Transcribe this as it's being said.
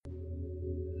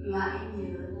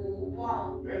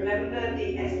Remember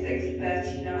the Essex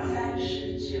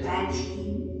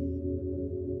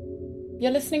 39.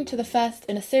 You're listening to the first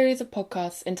in a series of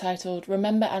podcasts entitled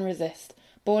Remember and Resist,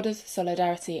 Borders,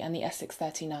 Solidarity and the Essex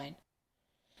 39.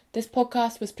 This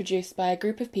podcast was produced by a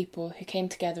group of people who came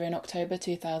together in October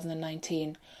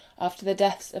 2019 after the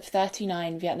deaths of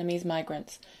 39 Vietnamese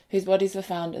migrants whose bodies were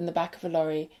found in the back of a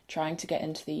lorry trying to get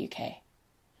into the UK.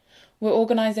 We're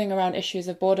organising around issues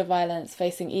of border violence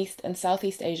facing East and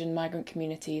Southeast Asian migrant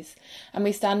communities, and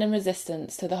we stand in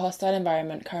resistance to the hostile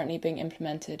environment currently being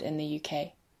implemented in the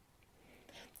UK.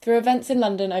 Through events in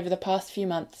London over the past few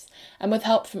months, and with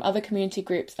help from other community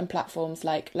groups and platforms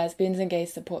like Lesbians and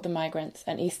Gays Support the Migrants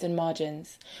and Eastern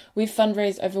Margins, we've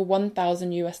fundraised over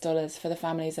 $1,000 for the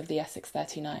families of the Essex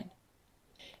 39.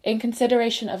 In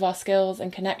consideration of our skills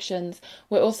and connections,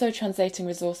 we're also translating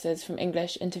resources from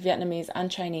English into Vietnamese and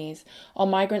Chinese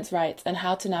on migrants' rights and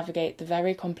how to navigate the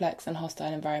very complex and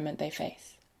hostile environment they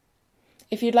face.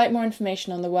 If you'd like more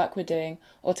information on the work we're doing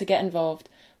or to get involved,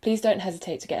 please don't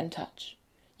hesitate to get in touch.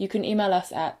 You can email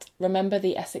us at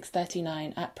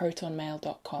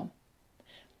remembertheessex39@protonmail.com.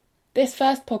 This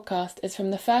first podcast is from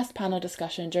the first panel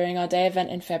discussion during our day event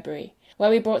in February,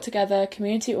 where we brought together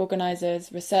community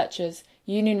organisers, researchers,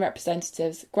 union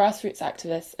representatives, grassroots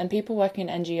activists and people working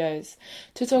in NGOs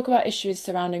to talk about issues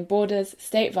surrounding borders,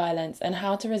 state violence and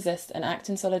how to resist and act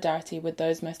in solidarity with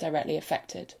those most directly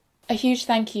affected. A huge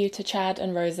thank you to Chad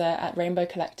and Rosa at Rainbow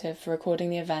Collective for recording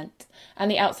the event and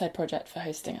the Outside Project for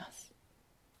hosting us.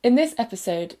 In this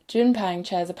episode, Jun Pang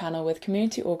chairs a panel with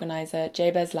community organiser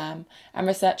Jabez Lam and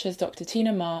researchers Dr.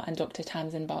 Tina Ma and Dr.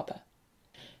 Tamsin Barber.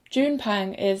 Jun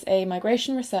Pang is a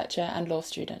migration researcher and law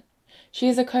student. She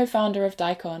is a co-founder of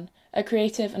DICON, a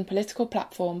creative and political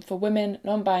platform for women,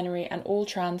 non-binary and all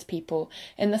trans people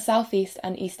in the Southeast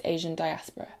and East Asian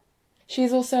diaspora. She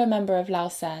is also a member of Lao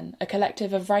Sen, a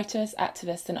collective of writers,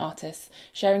 activists and artists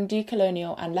sharing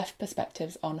decolonial and left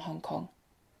perspectives on Hong Kong.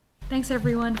 Thanks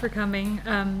everyone for coming.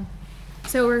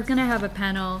 So we're going to have a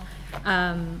panel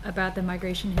about the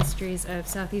migration histories of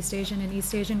Southeast Asian and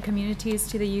East Asian communities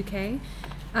to the UK.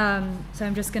 So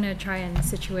I'm just going to try and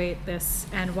situate this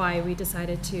and why we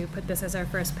decided to put this as our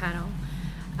first panel.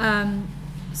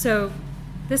 So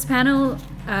this panel,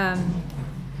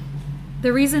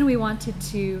 the reason we wanted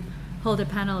to hold a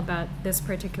panel about this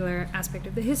particular aspect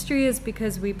of the history is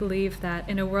because we believe that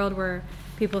in a world where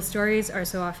people's stories are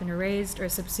so often erased or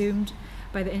subsumed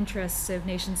by the interests of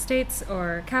nation states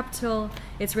or capital,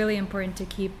 it's really important to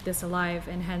keep this alive,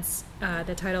 and hence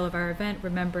the title of our event,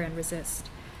 Remember and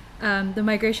Resist. The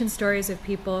migration stories of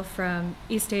people from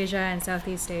East Asia and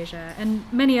Southeast Asia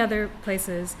and many other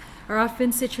places are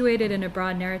often situated in a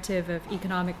broad narrative of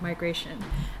economic migration,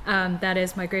 that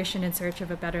is, migration in search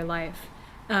of a better life.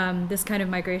 This kind of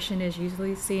migration is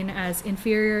usually seen as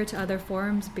inferior to other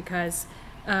forms because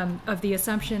of the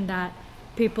assumption that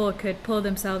people could pull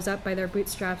themselves up by their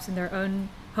bootstraps in their own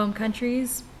home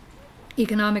countries.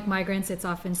 Economic migrants, it's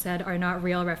often said, are not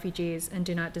real refugees and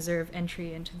do not deserve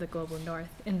entry into the global north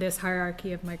in this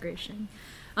hierarchy of migration.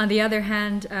 On the other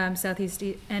hand, Southeast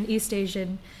and East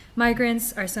Asian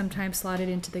migrants are sometimes slotted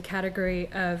into the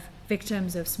category of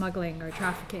victims of smuggling or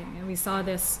trafficking. And we saw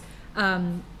this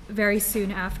very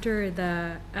soon after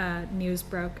the news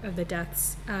broke of the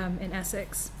deaths in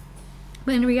Essex.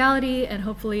 But in reality, and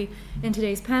hopefully in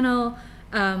today's panel,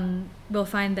 we'll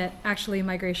find that actually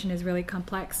migration is really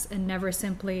complex and never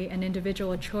simply an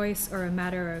individual choice or a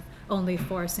matter of only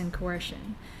force and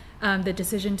coercion. The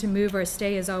decision to move or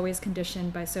stay is always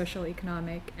conditioned by social,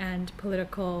 economic, and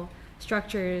political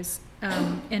structures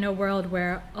in a world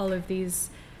where all of these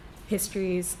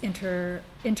histories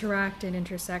interact and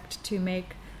intersect to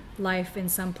make life in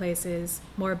some places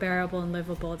more bearable and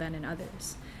livable than in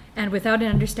others. And without an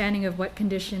understanding of what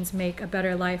conditions make a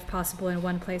better life possible in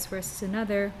one place versus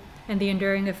another, and the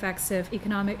enduring effects of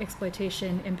economic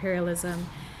exploitation, imperialism,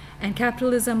 and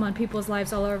capitalism on people's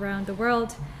lives all around the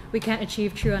world, we can't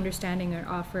achieve true understanding or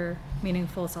offer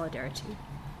meaningful solidarity.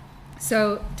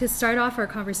 So to start off our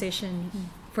conversation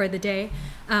for the day,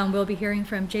 we'll be hearing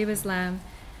from Jabez Lam,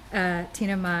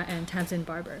 Tina Ma, and Tamsin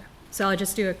Barber. So I'll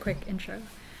just do a quick intro.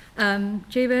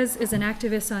 Jabez is an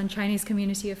activist on Chinese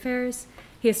community affairs.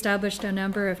 He established a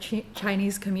number of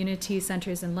Chinese community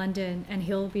centers in London, and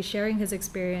he'll be sharing his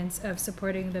experience of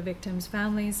supporting the victims'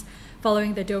 families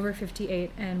following the Dover 58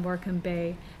 and Morecambe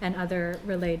Bay and other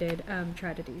related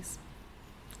tragedies.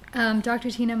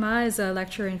 Dr. Tina Ma is a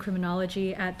lecturer in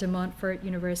criminology at De Montfort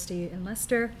University in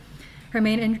Leicester. Her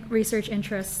main research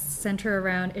interests center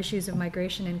around issues of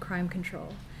migration and crime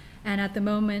control. And at the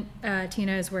moment,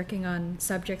 Tina is working on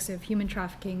subjects of human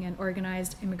trafficking and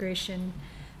organized immigration,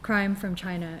 crime from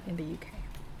China in the UK.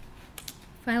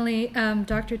 Finally,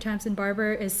 Dr. Tamsin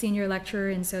Barber is senior lecturer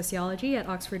in sociology at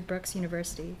Oxford Brookes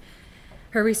University.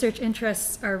 Her research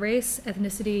interests are race,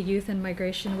 ethnicity, youth, and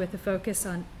migration, with a focus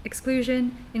on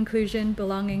exclusion, inclusion,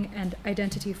 belonging, and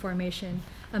identity formation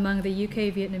among the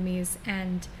UK, Vietnamese,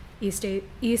 and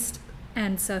East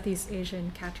and Southeast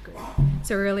Asian category.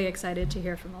 So we're really excited to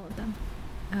hear from all of them.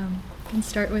 We can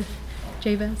start with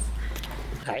Jabez.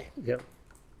 Hi. Yeah.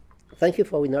 Thank you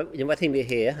for inviting me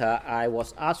here. I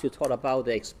was asked to talk about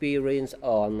the experience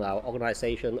on our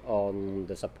organization on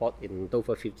the support in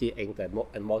Dover 58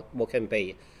 and Morecambe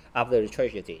Bay after the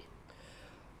tragedy.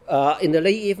 In the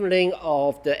late evening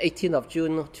of the 18th of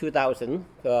June 2000,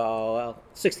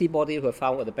 60 bodies were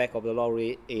found at the back of the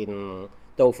lorry in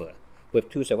Dover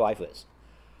with 2 survivors.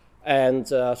 And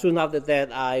soon after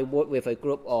that, I worked with a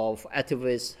group of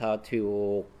activists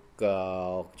to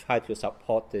try to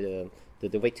support the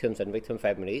victims and victim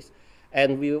families.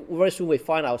 And very soon we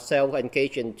find ourselves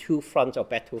engaged in 2 fronts of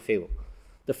battlefield.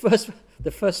 The first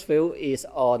field is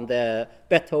on the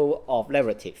battle of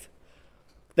narrative.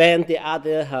 Then the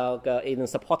other, in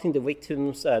supporting the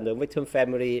victims and the victim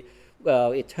family,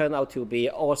 it turned out to be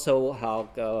also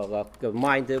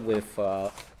minded with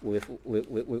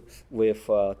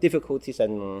difficulties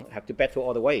and have to battle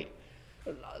all the way.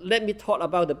 Let me talk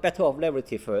about the battle of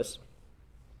narrative first.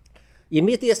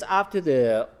 Immediately after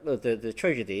the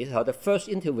tragedy, the first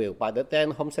interview by the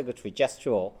then Home Secretary Jack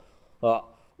Straw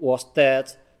was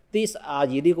that these are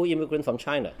illegal immigrants from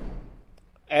China.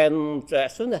 And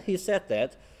as soon as he said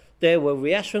that, there were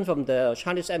reactions from the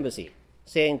Chinese embassy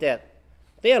saying that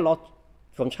they are not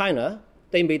from China,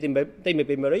 they may be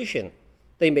Malaysian,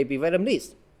 they may be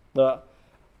Vietnamese.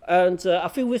 And a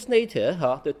few weeks later,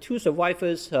 the 2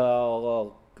 survivors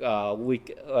have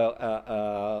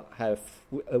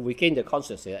regained their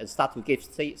consciousness and start to give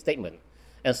statement,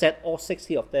 and said all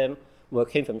 60 of them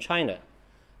came from China,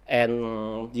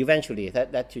 and eventually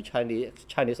that led to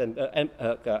Chinese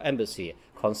embassy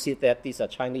concede that these are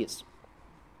Chinese.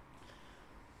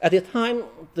 At the time,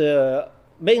 the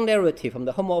main narrative from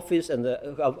the Home Office and the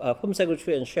Home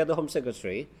Secretary and Shadow Home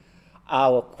Secretary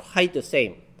are quite the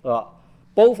same.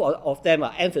 Both of them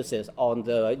are emphasis on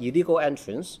the illegal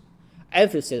entrance,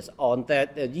 emphasis on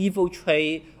that the evil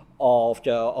trade of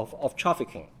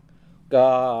trafficking.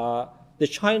 The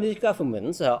Chinese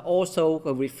government also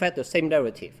reflect the same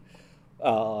narrative.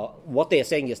 What they are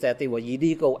saying is that they were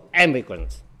illegal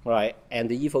immigrants, right, and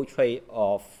the evil trade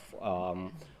of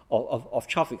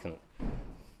trafficking.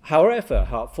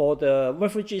 However, for the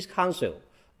Refugees Council,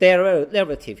 their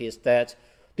narrative is that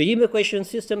the immigration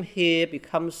system here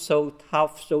becomes so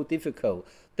tough, so difficult,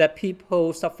 that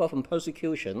people suffer from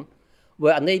persecution,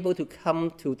 were unable to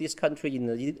come to this country in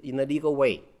a legal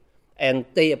way, and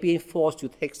they are being forced to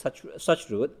take such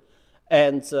route,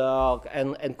 and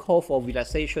call for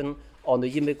relaxation on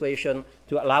the immigration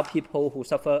to allow people who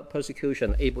suffer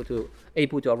persecution able to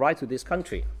arrive to this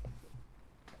country.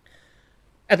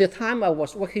 At the time, I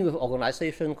was working with an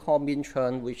organization called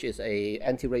Minchuan, which is an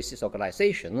anti-racist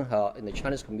organization in the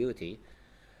Chinese community.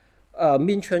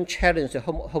 Minchuan challenged the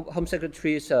Home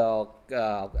Secretary's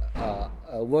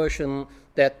version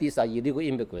that these are illegal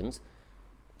immigrants.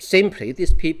 Simply,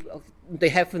 these people, they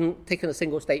haven't taken a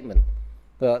single statement.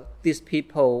 But these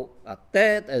people are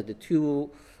dead, and the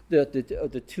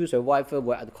two survivors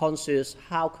were unconscious.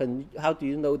 How do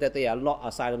you know that they are not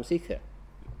asylum seekers?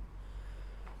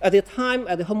 At the time,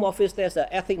 at the Home Office, there's an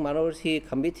ethnic minority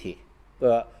committee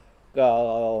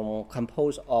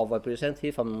composed of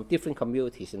representatives from different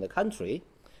communities in the country.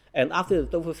 And after the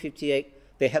Dover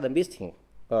 58, they had a meeting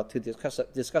to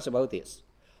discuss about this.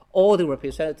 All the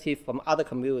representatives from other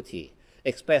communities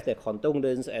expressed their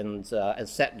condolence and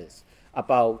sadness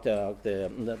about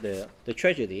the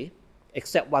tragedy,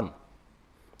 except one.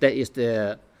 That is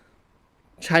the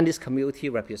Chinese community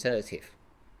representative,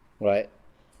 right?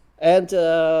 And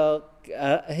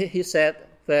he said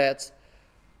that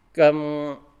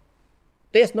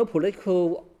there's no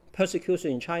political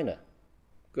persecution in China.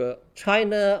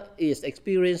 China is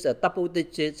experiencing a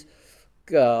double-digit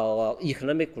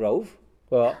economic growth,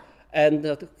 and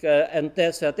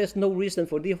there's no reason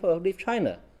for leave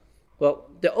China.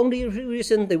 Well, the only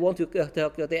reason they want to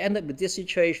they end up with this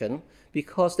situation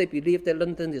because they believe that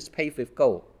London is paved with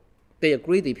gold. They are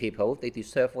greedy people. They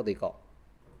deserve what they got.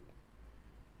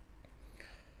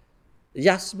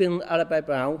 Yasmin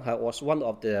Alibhai-Brown was one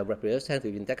of the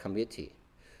representatives in that committee.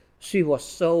 She was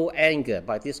so angered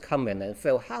by this comment and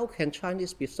felt, how can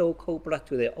Chinese be so cold-blooded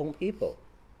to their own people?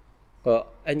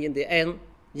 And in the end,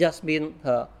 Yasmin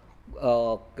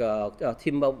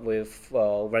teamed up with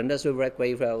Vanessa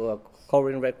Redgrave,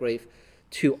 Corinne Redgrave,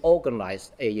 to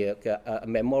organize a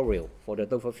memorial for the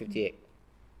Dover 58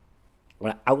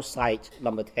 outside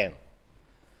number 10.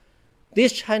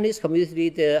 This Chinese community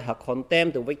leader have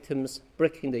condemned the victims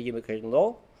breaking the immigration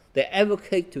law. They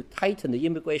advocate to tighten the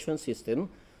immigration system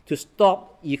to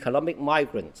stop economic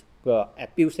migrants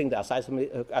abusing the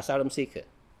asylum seeker,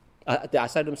 the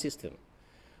asylum system.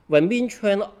 When Min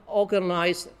Chuan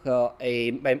organized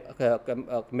a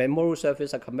memorial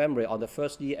service and commemorate on the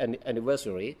first year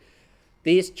anniversary,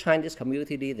 this Chinese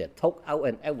community leader took out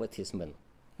an advertisement,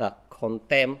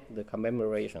 condemned the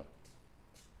commemoration.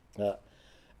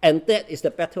 And that is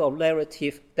the battle of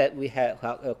narrative that we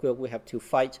have to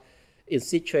fight in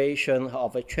situation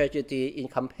of a tragedy, in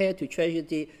compared to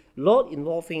tragedy not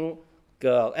involving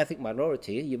ethnic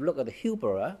minority. You look at the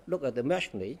Hillsborough, look at the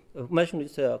Mashley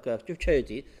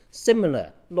tragedy,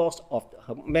 similar loss of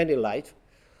many lives.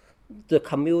 The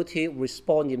community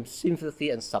respond in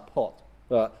sympathy and support.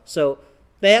 So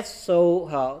that's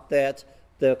that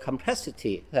the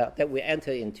complexity that we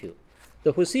enter into.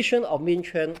 The position of Min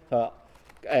Chuan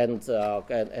and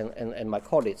my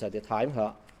colleagues at the time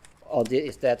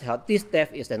is that this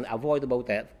death is an avoidable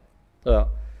death.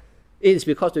 It is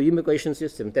because the immigration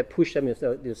system that pushed them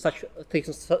into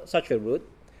taking such a route.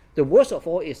 The worst of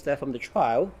all is that from the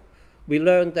trial, we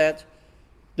learned that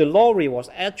the lorry was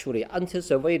actually under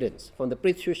surveillance from the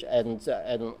British and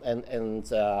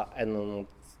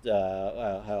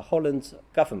Holland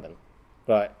government,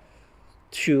 right,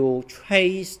 to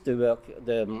trace the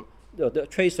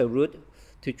route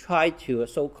to try to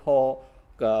so-called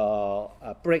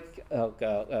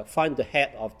find the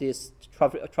head of this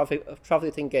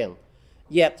trafficking gang.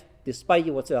 Yet, despite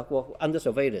it was under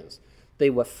surveillance, they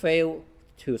were failed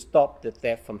to stop the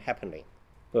death from happening.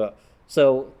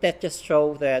 So that just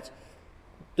shows that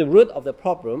the root of the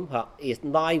problem is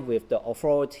lie with the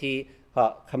authority,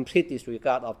 complete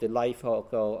disregard of the life of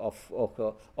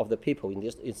the people in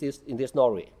this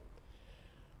story.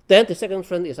 Then the second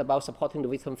front is about supporting the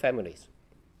victim families.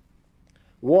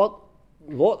 What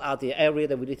are the areas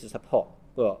that we need to support?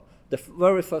 Well, the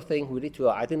very first thing, we need to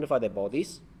identify their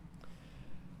bodies,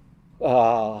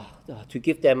 to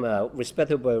give them a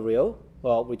respectable burial,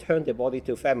 return the body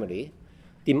to family,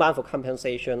 demand for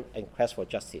compensation, and request for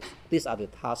justice. These are the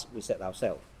tasks we set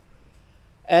ourselves.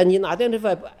 And in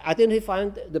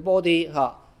identifying the body,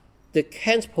 the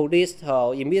Kent police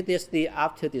immediately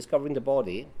after discovering the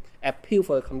body appealed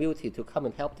for the community to come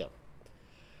and help them.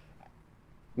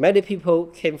 Many people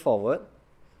came forward,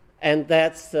 and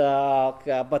that's.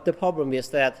 But the problem is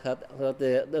that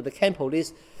the Kent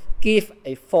police give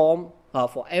a form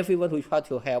for everyone who tried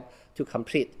to help to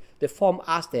complete. The form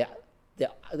asks the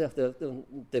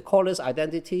caller's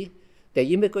identity, their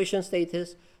immigration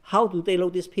status. How do they know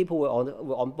these people were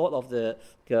on board of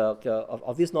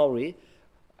of this lorry?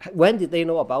 When did they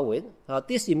know about it?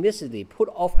 This immediately put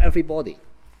off everybody.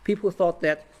 People thought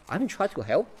that I'm trying to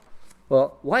help.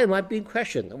 Well, why am I being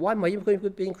questioned? Why am I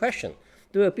being questioned?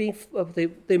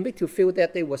 They make you feel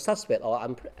that they were suspect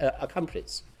or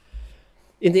accomplice.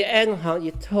 In the end,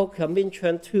 it took Min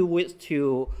Chuan 2 weeks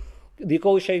to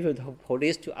negotiate with the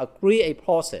police to agree a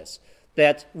process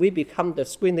that we become the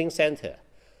screening center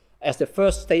as the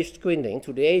first stage screening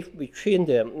to liaise between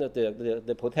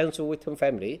the potential victim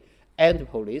family and the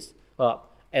police.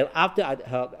 And after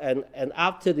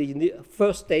the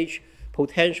first stage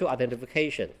potential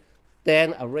identification,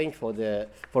 then arrange for the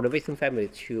victim family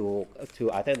to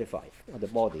identify the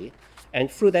body. And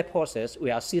through that process,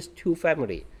 we assist two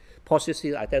families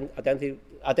processes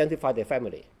identify their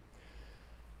family.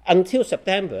 Until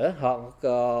September,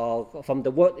 from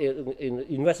the work in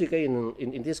investigating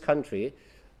in this country,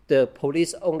 the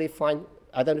police only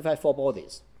identify 4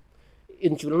 bodies.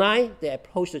 In July, they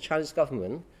approached the Chinese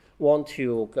government, want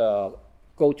to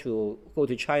go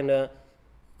to China,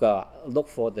 look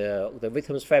for the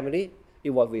victim's family. It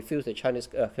was refused the Chinese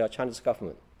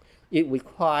government. It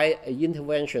required an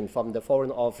intervention from the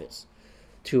Foreign Office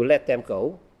to let them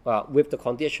go, with the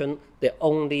condition they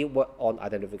only work on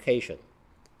identification.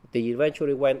 They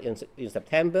eventually went in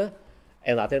September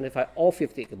and identified all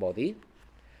 50 bodies.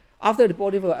 After the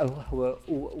bodies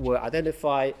were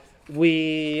identified,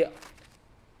 we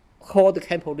called the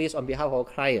Kent police on behalf of our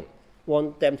client,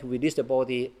 want them to release the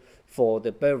body for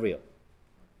the burial.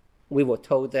 We were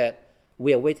told that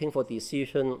we are waiting for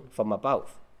decision from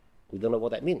above. We don't know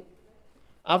what that means.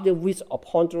 After weeks of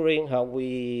pondering,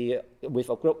 we, with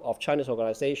a group of Chinese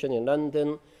organizations in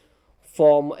London,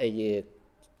 formed the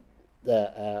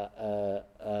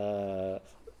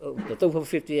Dover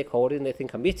 58 Coordinating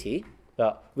Committee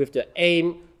with the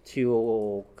aim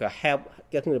to help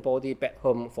getting the body back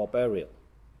home for burial.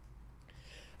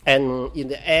 And in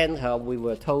the end, we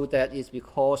were told that it's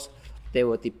because there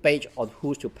were debate on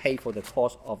who to pay for the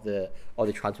cost of the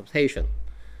transportation.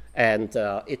 And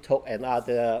it took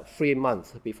another 3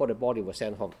 months before the body was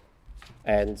sent home.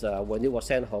 And when it was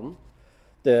sent home,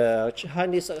 the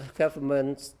Chinese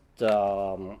government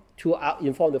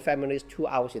informed the families 2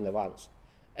 hours in advance,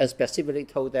 and specifically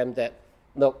told them that,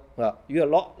 no,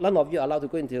 none of you are allowed to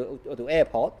go into the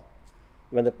airport.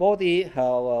 When the body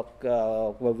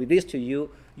were released to you,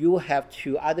 you have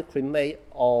to either cremate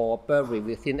or bury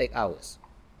within 8 hours.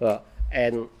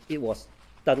 And it was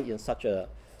done in such a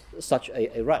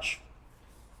rush.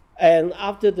 And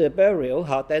after the burial,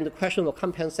 then the question of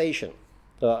compensation.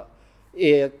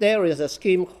 There is a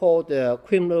scheme called the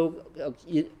criminal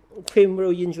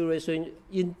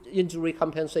injury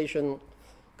compensation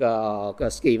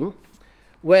scheme,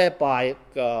 whereby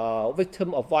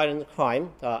victim of violent crime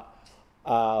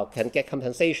can get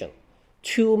compensation.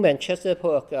 2 Manchester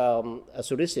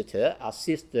solicitors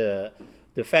assist the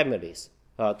families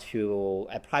to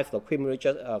apply for criminal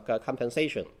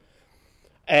compensation,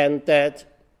 and that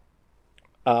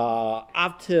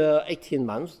after 18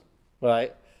 months,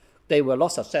 right, they were not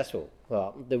successful.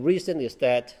 The reason is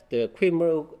that the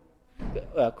criminal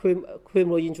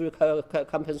injury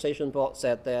compensation board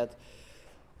said that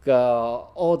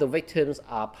all the victims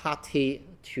are party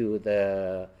to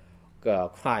the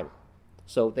crime,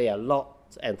 so they are not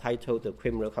entitled to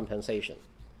criminal compensation.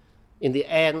 In the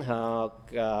end,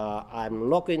 I'm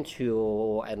not going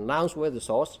to announce where the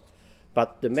source,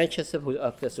 but the Manchester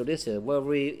solicitor were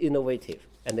very innovative,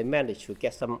 and they managed to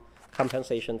get some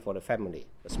compensation for the family,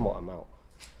 a small amount.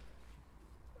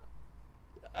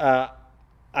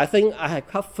 I think I have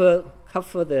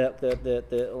covered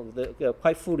the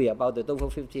quite fully about the Dover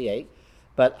 58,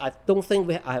 but I don't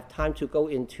think I have time to go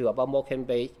into about Morecambe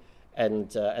Bay and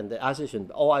the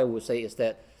association. All I would say is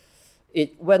that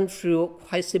it went through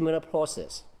quite similar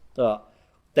process.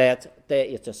 That there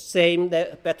is the same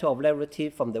battle of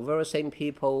narrative from the very same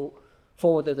people,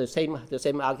 forwarded the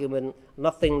same argument,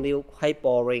 nothing new, quite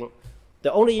boring.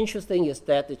 The only interesting is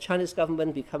that the Chinese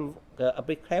government become a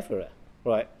bit cleverer,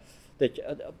 right?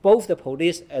 Both the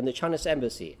police and the Chinese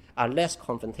embassy are less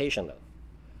confrontational.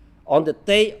 On the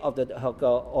day of the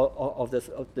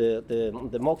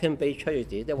Morecambe Bay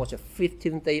tragedy, there was a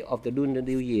 15th day of the Lunar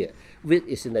New Year, which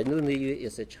is in the Lunar New Year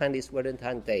is the Chinese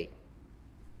Valentine's Day.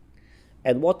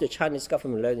 And what the Chinese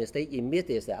government learned is they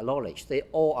immediately acknowledge they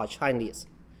all are Chinese.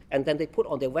 And then they put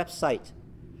on their website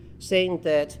saying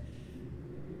that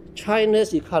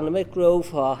China's economic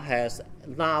growth has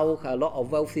now a lot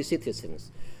of wealthy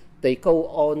citizens. They go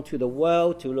on to the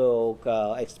world to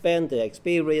expand their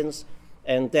experience,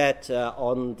 and that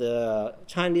on the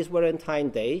Chinese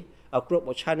Valentine's Day, a group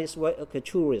of Chinese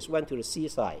tourists went to the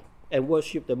seaside and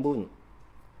worshipped the moon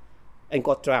and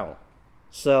got drowned.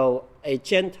 So a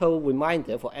gentle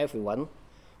reminder for everyone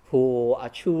who are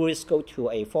tourists, go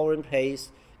to a foreign place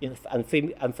in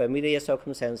unfamiliar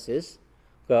circumstances,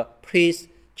 please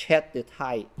check the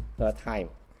time.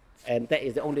 And that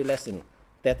is the only lesson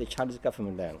that the Chinese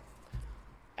government learned.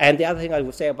 And the other thing I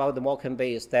would say about the Morecambe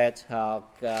Bay is that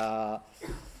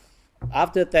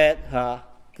after that,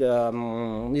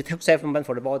 it took 7 months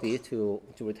for the body to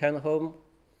return home.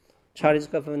 Chinese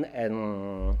government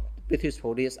and British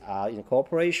police are in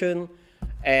cooperation,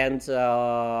 and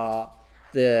the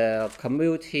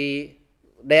community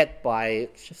led by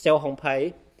Xiao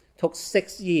Hongpai took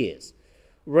 6 years,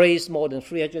 raised more than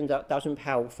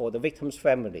 £300,000 for the victim's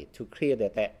family to clear their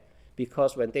debt,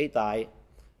 because when they die,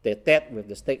 the debt with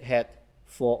the stake head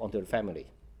fall onto the family.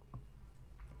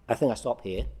 I think I stop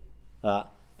here,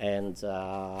 and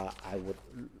I would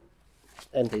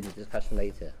enter into discussion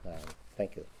later.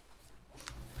 Thank you.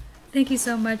 Thank you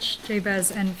so much, Jabez,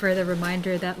 and for the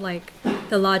reminder that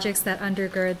the logics that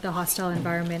undergird the hostile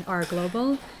environment are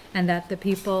global, and that the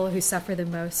people who suffer the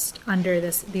most under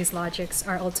these logics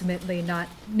are ultimately not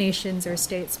nations or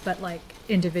states, but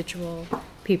individual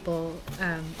people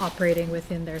operating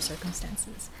within their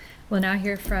circumstances. We'll now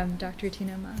hear from Dr.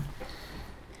 Tina Ma.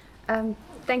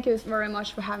 Thank you very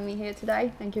much for having me here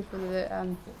today. Thank you for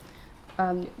the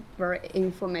very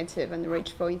informative and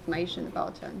richful information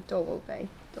about Dover Bay,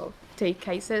 Dover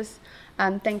cases.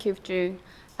 Thank you, June.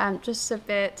 Just a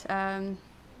bit,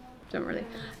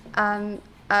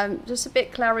 just a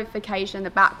bit clarification, the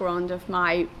background of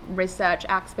my research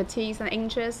expertise and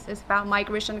interest is about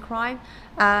migration crime.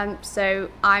 So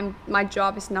my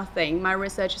job is nothing, my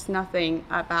research is nothing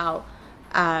about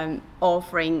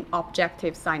offering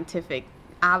objective scientific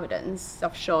evidence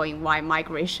of showing why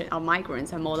migration or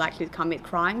migrants are more likely to commit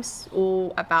crimes,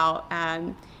 or about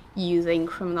using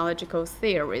criminological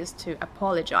theories to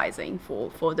apologizing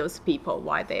for those people,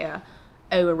 why they are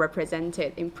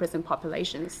overrepresented in prison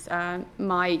populations.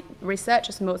 My research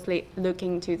is mostly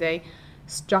looking to the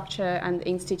structure and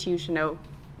institutional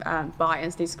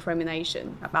bias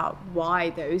discrimination about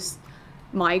why those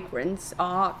migrants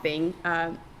are being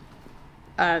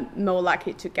more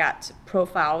likely to get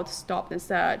profiled, stopped and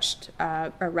searched,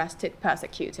 arrested,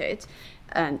 persecuted,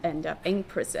 and end up in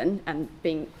prison and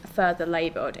being further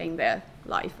labeled in their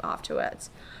life afterwards.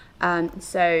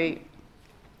 So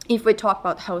if we talk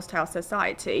about hostile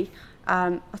society,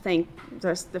 I think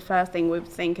the first thing we would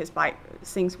think is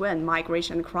since when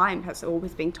migration and crime has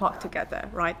always been taught together,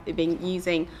 right? They've been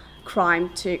using crime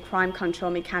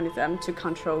control mechanism to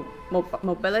control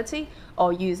mobility,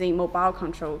 or using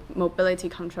mobility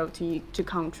control to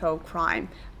control crime.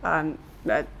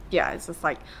 But yeah, it's just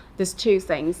like there's two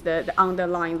things: the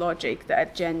underlying logic, the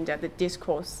agenda, the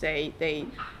discourse, the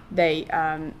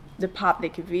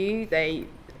public view, they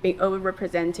being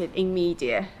overrepresented in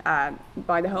media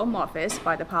by the Home Office,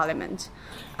 by the Parliament.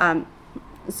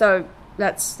 So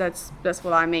that's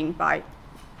what I mean by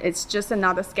it's just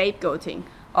another scapegoating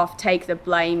of take the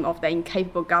blame of the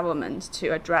incapable government to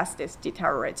address this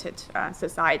deteriorated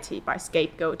society by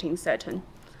scapegoating certain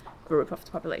group of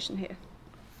the population here.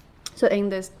 So in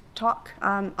this talk,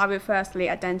 I will firstly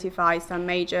identify some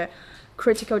major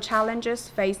critical challenges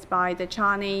faced by the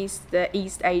Chinese, the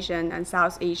East Asian and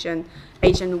South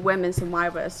Asian women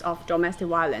survivors of domestic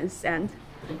violence. And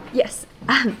yes,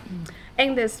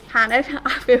 in this panel,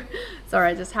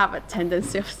 I just have a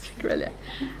tendency of really.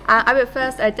 I will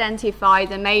first identify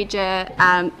the major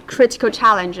critical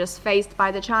challenges faced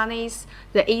by the Chinese,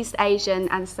 the East Asian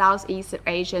and Southeast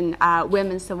Asian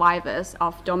women survivors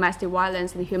of domestic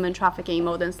violence and human trafficking,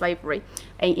 modern slavery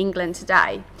in England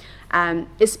today,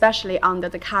 especially under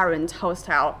the current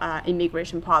hostile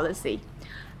immigration policy.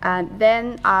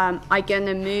 Then I'm going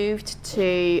to move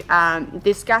to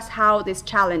discuss how these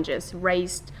challenges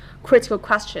raised critical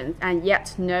questions and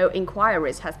yet no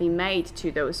inquiries has been made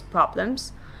to those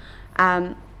problems.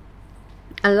 And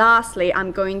lastly,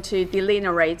 I'm going to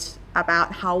delineate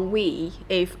about how we,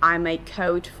 if I may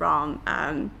quote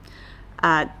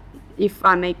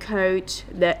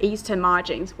the Eastern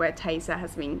margins where Taser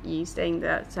has been using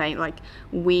the saying like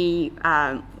we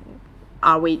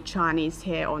are we Chinese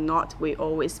here or not? We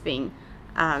always been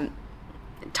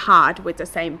tarred with the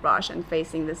same brush and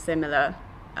facing the similar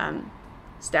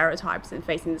stereotypes and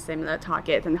facing the similar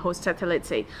target and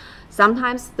hostility.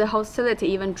 Sometimes the hostility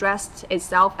even dressed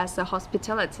itself as a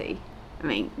hospitality. I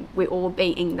mean, we all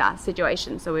been in that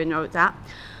situation, so we know that.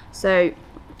 So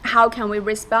how can we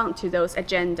respond to those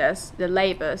agendas, the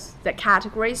labels, the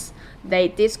categories, the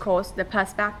discourse, the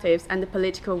perspectives, and the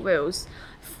political views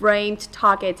framed,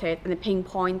 targeted, and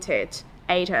pinpointed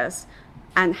at us?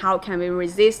 And how can we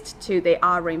resist to the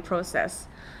R-ring process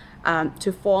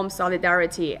to form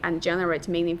solidarity and generate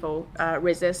meaningful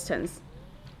resistance,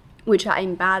 which are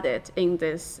embedded in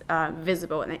this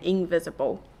visible and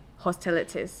invisible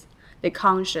hostilities, the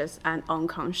conscious and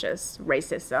unconscious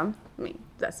racism. I mean,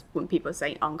 that's when people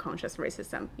say unconscious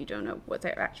racism, you don't know what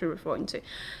they're actually referring to.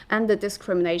 And the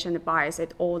discrimination, the bias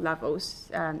at all levels,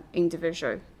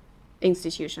 individual,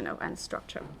 institutional, and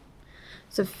structural.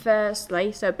 So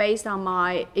firstly, based on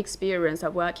my experience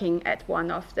of working at one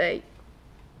of the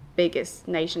biggest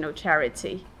national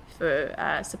charity for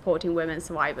supporting women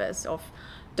survivors of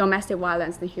domestic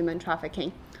violence and human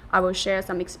trafficking, I will share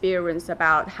some experience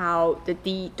about how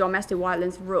the domestic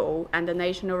violence rule and the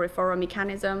national referral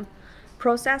mechanism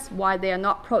process, why they are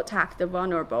not protect the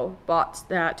vulnerable, but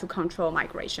to control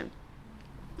migration.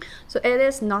 So it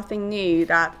is nothing new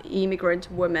that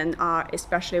immigrant women are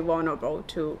especially vulnerable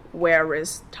to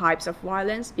various types of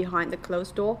violence behind the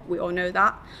closed door. We all know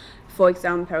that. For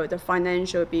example, the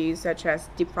financial abuse such as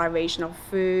deprivation of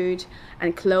food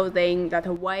and clothing that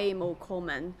are way more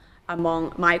common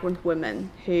among migrant women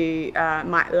who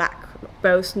might lack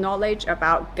both knowledge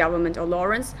about government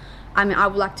allowance. I mean, I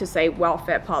would like to say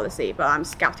welfare policy, but I'm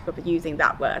skeptical of using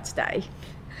that word today.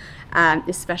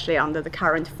 Especially under the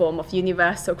current form of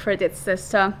universal credit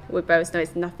system, we both know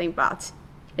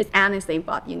it's anything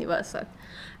but universal.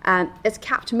 And it's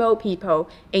kept more people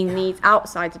in need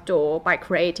outside the door by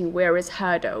creating various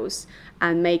hurdles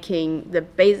and making the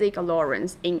basic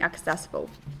allowance inaccessible.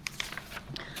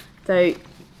 So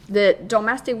the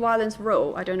domestic violence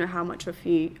rule, I don't know how much of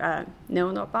you know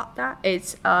about that.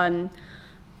 It's a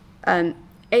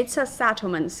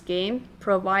settlement scheme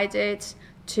provided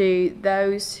to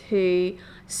those who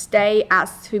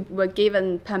were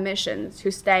given permission to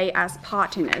stay as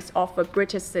partners of a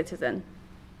British citizen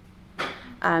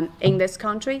in this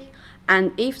country.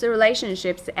 And if the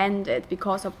relationships ended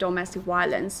because of domestic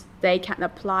violence, they can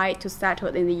apply to settle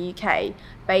in the UK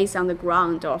based on the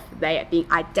ground of they being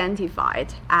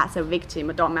identified as a victim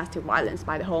of domestic violence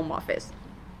by the Home Office.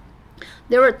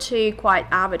 There are two quite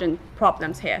evident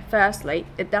problems here. Firstly,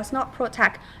 it does not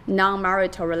protect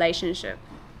non-marital relationship.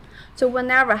 So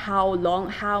whenever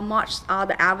how much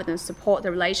other evidence support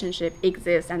the relationship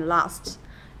exists and lasts,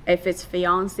 if it's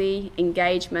fiancé,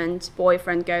 engagement,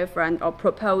 boyfriend, girlfriend, or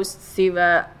proposed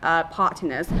civil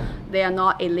partners, they are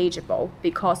not eligible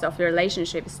because of the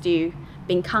relationship still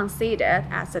being considered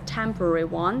as a temporary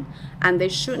one, and they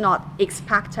should not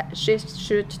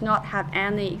have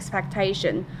any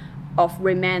expectation of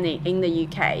remaining in the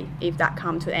UK. If that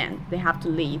comes to end, they have to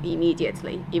leave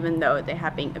immediately, even though they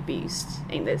have been abused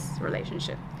in this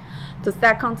relationship. So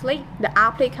secondly, the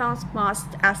applicants must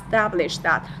establish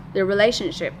that the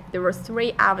relationship, there were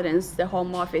three evidence the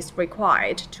Home Office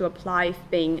required to apply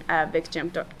being a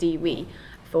victim of DV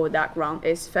for that ground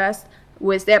is first,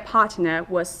 with their partner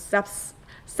was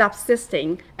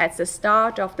subsisting at the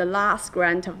start of the last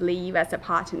grant of leave as a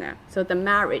partner. So the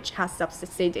marriage has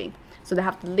subsisting. So they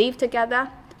have to live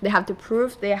together. They have to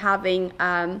prove they're having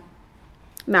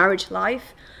marriage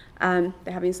life. They're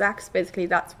having sex. Basically,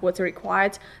 that's what's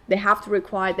required. They have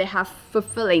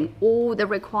fulfilling all the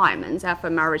requirements of a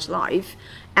marriage life,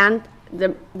 and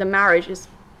the marriage is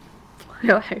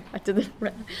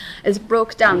is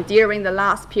broke down during the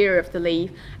last period of the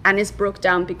leave, and it's broke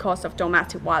down because of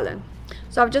domestic violence.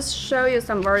 So I'll just show you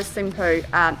some very simple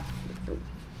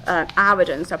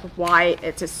evidence of why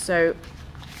it is so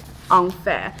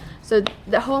unfair. So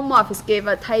the Home Office gave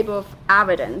a table of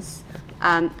evidence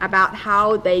about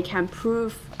how they can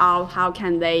prove or how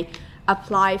can they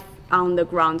apply on the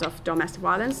grounds of domestic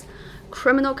violence.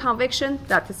 Criminal conviction,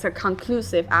 that is a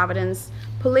conclusive evidence.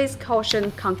 Police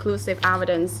caution, conclusive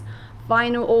evidence.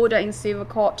 Final order in civil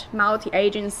court,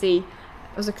 multi-agency.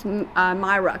 It was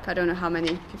MIRAC, I don't know how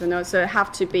many people know. So it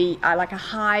have to be like a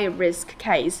high-risk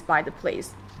case by the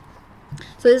police.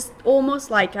 So it's almost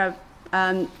like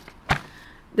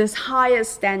this higher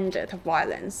standard of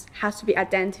violence has to be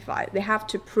identified. They have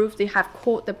to prove they have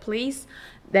caught the police.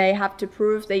 They have to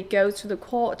prove they go to the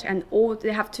court, and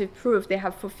they have to prove they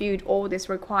have fulfilled all these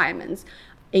requirements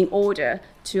in order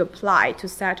to apply to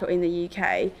settle in the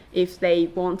UK if they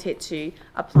wanted to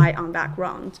apply on that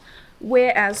ground.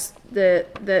 Whereas the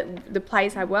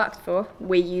place I worked for,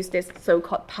 we use this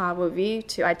so-called power view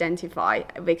to identify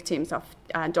victims of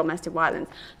domestic violence.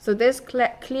 So this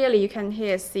clearly you can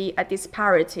here see a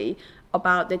disparity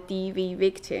about the DV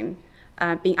victim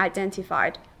being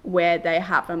identified where they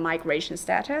have a migration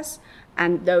status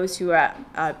and those who are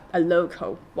a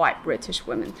local white British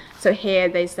woman. So here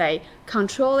they say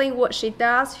controlling what she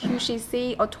does, who she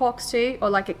sees or talks to,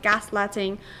 or like a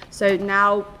gaslighting. So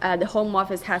now the Home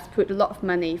Office has put a lot of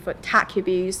money for tech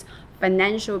abuse,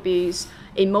 financial abuse,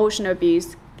 emotional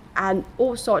abuse, and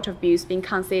all sorts of abuse being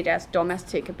considered as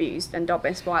domestic abuse and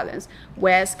domestic violence.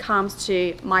 Whereas it comes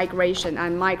to migration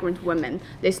and migrant women,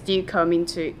 they still come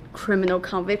into criminal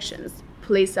convictions,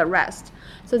 police arrest.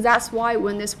 So that's why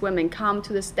when these women come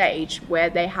to the stage where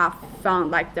they have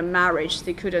found like the marriage,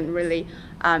 they couldn't really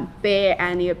bear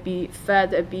any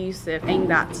further abusive in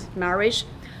that marriage,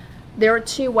 there are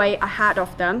two ways ahead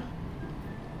of them.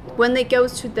 When they go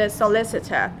to the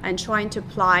solicitor and trying to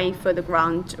apply for the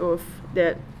grant of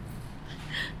the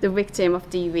victim of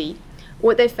DV,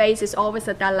 what they face is always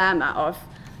a dilemma of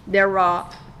there are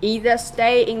either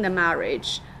stay in the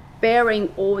marriage,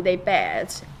 bearing all they bear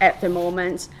at the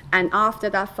moment, and after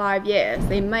that 5 years,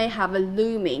 they may have a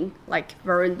looming,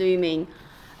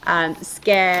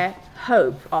 scare,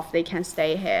 hope of they can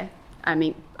stay here,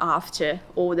 after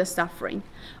all the suffering.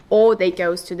 Or they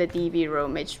goes to the DV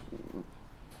room, which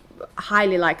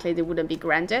highly likely they wouldn't be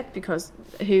granted because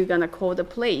who's going to call the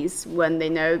police when they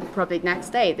know probably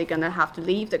next day they're going to have to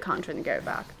leave the country and go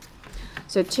back.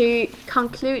 So to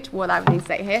conclude what I've been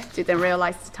saying here, didn't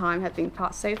realize the time had been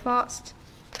passed so fast,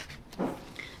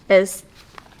 is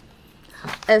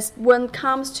when it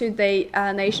comes to the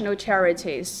national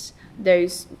charities,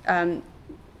 those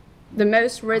the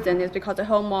most reason is because the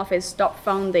Home Office stopped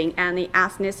funding any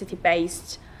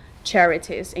ethnicity-based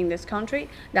charities in this country.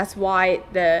 That's why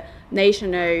the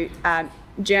national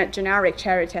generic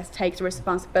charities take the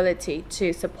responsibility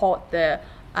to support the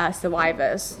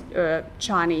survivors,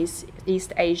 Chinese,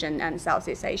 East Asian, and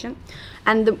Southeast Asian.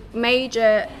 And the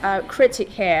major critic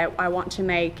here I want to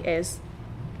make is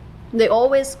they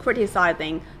always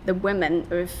criticizing the women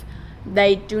of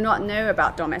they do not know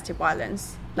about domestic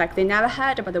violence. Like, they never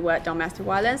heard about the word domestic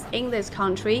violence. In this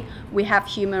country, we have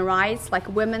human rights.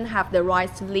 Like, women have the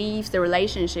right to leave the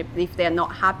relationship if they're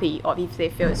not happy or if they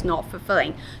feel it's not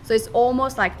fulfilling. So it's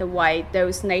almost like the way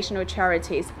those national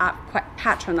charities are quite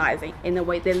patronizing in a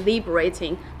way. They're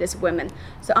liberating these women.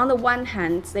 So on the one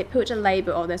hand, they put a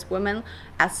label on this woman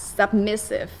as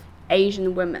submissive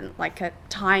Asian women, like a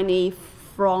tiny,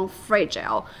 strong,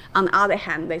 fragile. On the other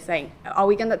hand, they say, are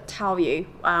we going to tell you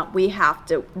we have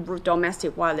the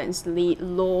domestic violence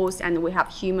laws, and we have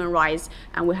human rights,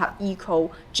 and we have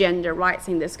equal gender rights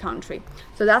in this country?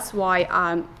 So that's why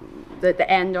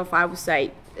the end of, I would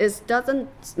say, it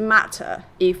doesn't matter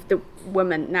if the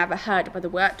women never heard about the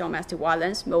word domestic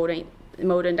violence,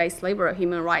 modern day slavery, or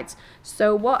human rights.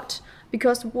 So what?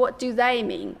 Because what do they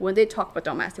mean when they talk about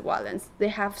domestic violence? They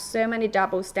have so many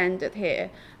double standards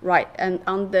here, right? And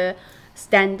on the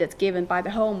standards given by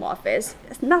the Home Office,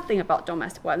 it's nothing about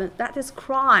domestic violence. That is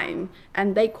crime,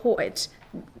 and they call it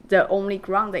the only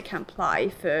ground they can apply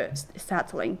for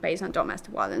settling based on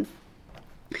domestic violence.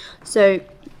 So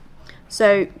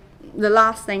the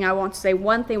last thing I want to say,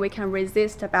 one thing we can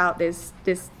resist about this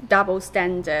double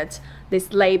standard,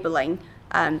 this labeling,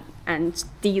 and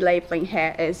delabeling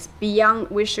here is beyond,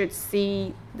 we should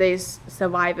see these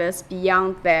survivors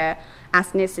beyond their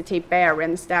ethnicity barrier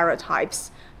and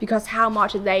stereotypes, because how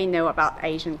much they know about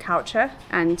Asian culture,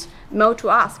 and more to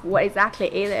ask what exactly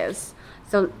it is.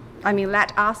 So, I mean,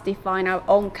 let us define our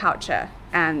own culture,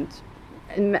 and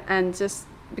just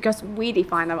because we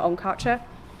define our own culture.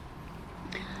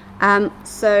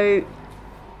 So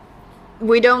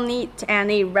we don't need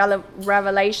any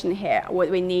revelation here.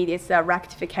 What we need is a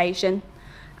rectification.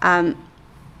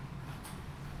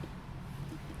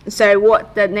 So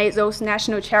what those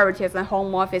national charities and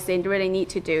Home Office really need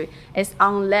to do is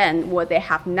unlearn what they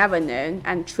have never known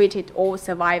and treat all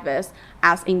survivors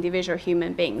as individual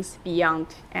human beings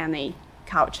beyond any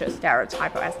culture,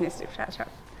 stereotype, or ethnicity, etc.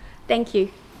 Thank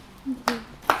you.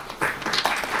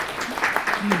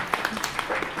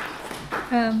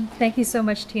 Thank you so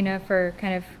much, Tina, for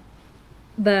kind of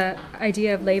the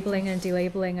idea of labeling and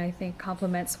delabeling. I think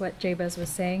complements what Jabez was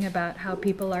saying about how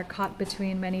people are caught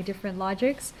between many different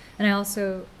logics. And I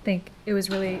also think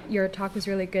your talk was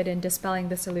really good in dispelling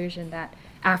this illusion that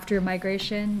after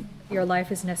migration, your life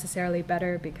is necessarily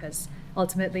better, because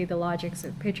ultimately the logics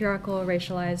of patriarchal,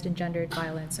 racialized, and gendered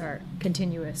violence are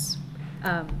continuous.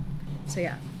 Now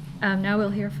we'll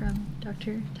hear from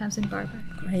Dr. Tamsin Barber.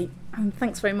 Great.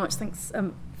 Thanks very much. Thanks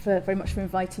very much for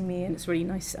inviting me, and it's really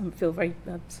nice. I feel very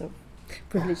sort of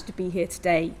privileged to be here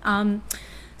today.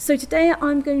 So today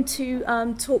I'm going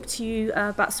to talk to you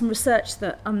about some research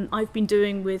that I've been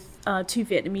doing with two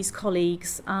Vietnamese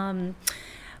colleagues,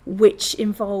 which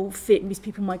involve Vietnamese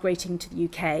people migrating to the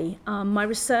UK. My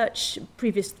research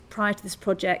prior to this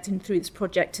project and through this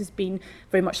project has been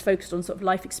very much focused on sort of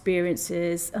life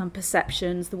experiences,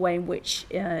 perceptions, the way in which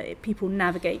people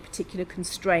navigate particular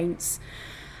constraints.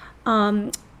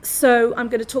 So I'm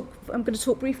going to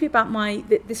talk briefly about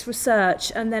this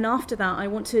research, and then after that I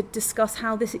want to discuss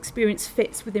how this experience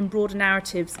fits within broader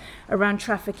narratives around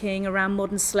trafficking, around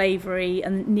modern slavery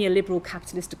and neoliberal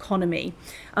capitalist economy,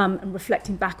 and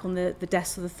reflecting back on the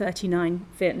deaths of the 39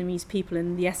 Vietnamese people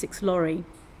in the Essex lorry.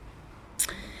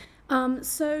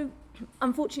 So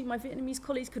unfortunately, my Vietnamese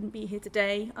colleagues couldn't be here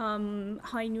today.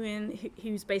 Hai Nguyen,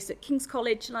 who's based at King's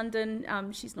College, London,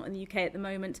 she's not in the UK at the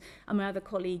moment, and my other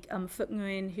colleague, Phuc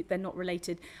Nguyen, who they're not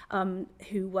related,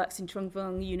 who works in Truong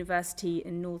Vuong University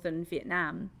in northern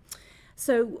Vietnam.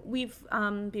 So we've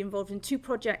been involved in two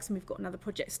projects, and we've got another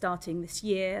project starting this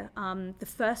year. The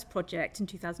first project in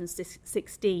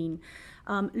 2016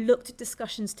 looked at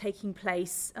discussions taking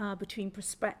place between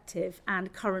prospective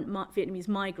and current Vietnamese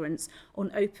migrants on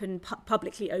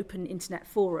publicly open internet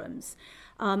forums.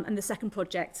 And the second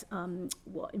project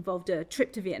involved a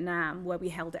trip to Vietnam, where we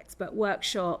held expert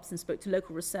workshops and spoke to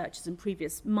local researchers and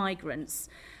previous migrants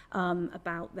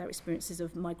about their experiences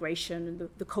of migration and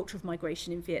the culture of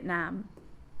migration in Vietnam.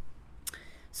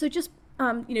 So just,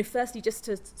 firstly, just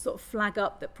to sort of flag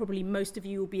up that probably most of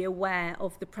you will be aware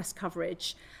of the press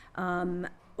coverage on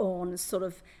sort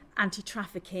of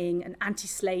anti-trafficking and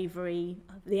anti-slavery,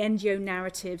 the NGO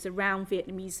narratives around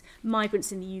Vietnamese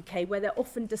migrants in the UK, where they're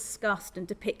often discussed and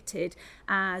depicted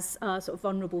as sort of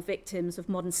vulnerable victims of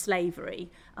modern slavery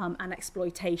and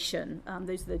exploitation.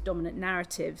 Those are the dominant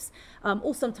narratives.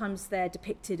 Or sometimes they're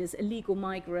depicted as illegal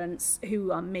migrants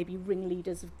who are maybe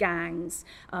ringleaders of gangs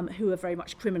who are very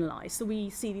much criminalised. So we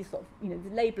see these sort of, the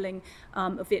labelling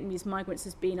of Vietnamese migrants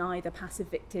as being either passive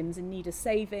victims in need of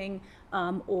saving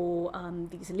or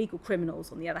these legal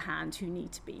criminals, on the other hand, who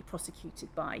need to be prosecuted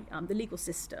by the legal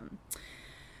system.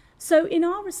 So in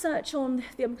our research I'm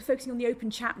focusing on the open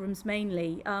chat rooms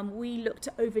mainly, we looked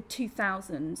at over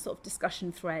 2,000 sort of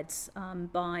discussion threads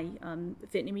by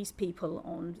Vietnamese people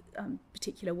on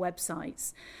particular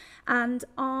websites. And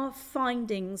our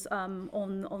findings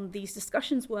on these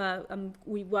discussions were kind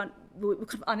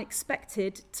of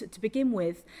unexpected to begin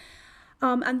with.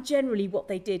 And generally what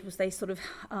they did was they sort of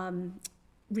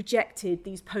rejected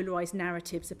these polarized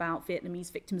narratives about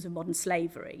Vietnamese victims of modern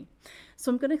slavery.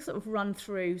 So I'm going to sort of run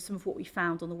through some of what we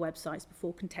found on the websites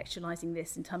before contextualizing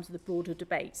this in terms of the broader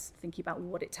debates, thinking about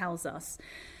what it tells us.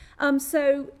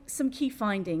 So some key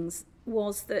findings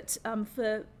was that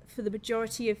for the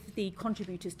majority of the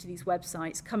contributors to these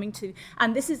websites coming to,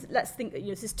 and this is, let's think that,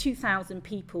 this is 2,000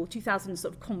 people, 2,000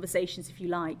 sort of conversations, if you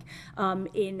like,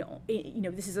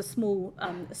 this is a small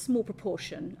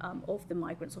proportion of the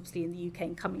migrants, obviously, in the UK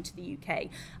and coming to the UK.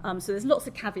 So there's lots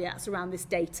of caveats around this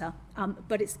data,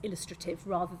 but it's illustrative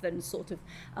rather than sort of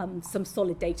some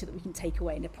solid data that we can take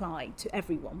away and apply to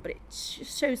everyone, but it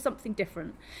shows something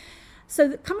different.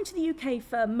 So coming to the UK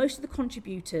for most of the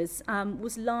contributors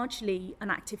was largely an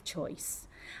active choice.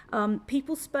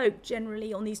 People spoke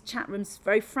generally on these chat rooms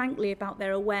very frankly about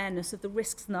their awareness of the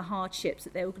risks and the hardships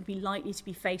that they were going to be likely to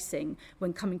be facing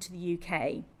when coming to the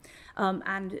UK.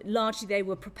 And largely they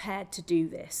were prepared to do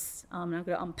this. And I'm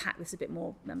going to unpack this a bit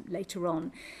more later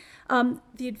on.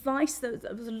 The advice, there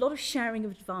was a lot of sharing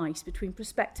of advice between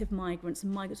prospective migrants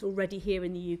and migrants already here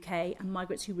in the UK and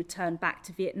migrants who return back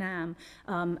to Vietnam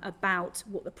about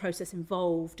what the process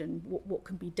involved and what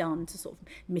can be done to sort of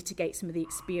mitigate some of the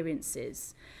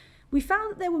experiences. We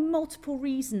found that there were multiple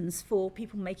reasons for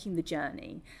people making the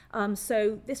journey.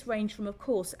 So this ranged from, of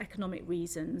course, economic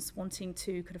reasons, wanting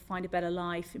to kind of find a better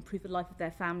life, improve the life of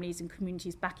their families and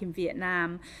communities back in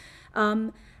Vietnam,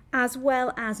 as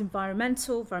well as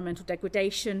environmental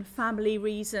degradation, family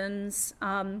reasons,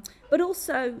 but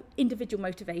also individual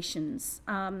motivations,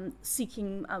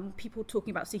 people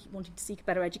talking about wanting to seek a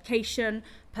better education,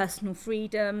 personal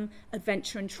freedom,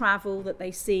 adventure and travel that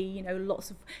they see,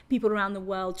 lots of people around the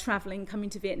world traveling, coming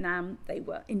to Vietnam, they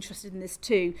were interested in this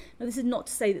too. Now, this is not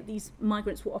to say that these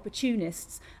migrants were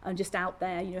opportunists and just out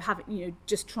there,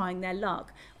 just trying their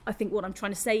luck. I think what I'm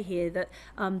trying to say here that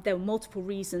there were multiple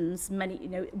reasons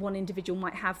one individual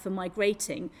might have for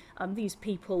migrating. These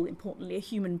people, importantly, are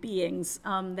human beings.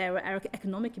 There are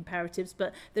economic imperatives,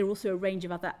 but there are also a range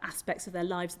of other aspects of their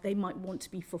lives that they might want to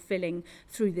be fulfilling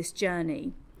through this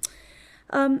journey.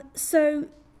 So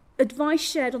advice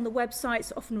shared on the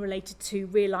websites often related to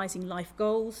realising life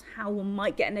goals, how one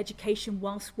might get an education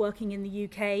whilst working in the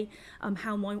UK,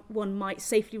 how one might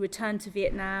safely return to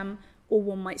Vietnam, or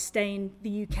one might stay in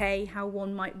the UK, how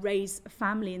one might raise a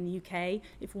family in the UK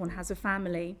if one has a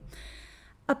family.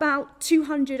 About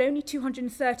only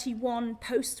 231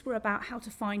 posts were about how to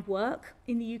find work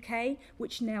in the UK,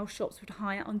 which nail shops would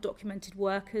hire undocumented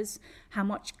workers, how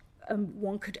much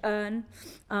one could earn,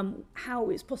 how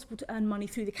it's possible to earn money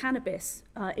through the cannabis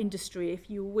industry if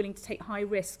you were willing to take high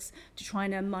risks to try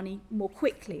and earn money more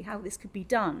quickly, how this could be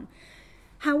done.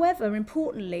 However,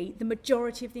 importantly, the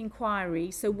majority of the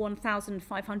inquiries, so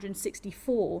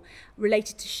 1,564,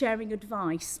 related to sharing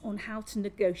advice on how to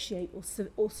negotiate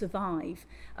or survive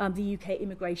the UK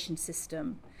immigration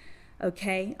system.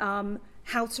 Okay,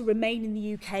 how to remain in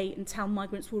the UK until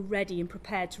migrants were ready and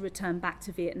prepared to return back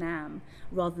to Vietnam,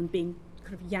 rather than being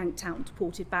kind of yanked out and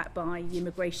deported back by the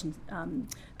immigration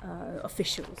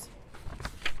officials.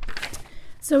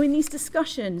 So in these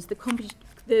discussions, the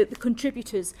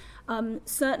contributors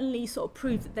certainly sort of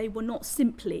proved that they were not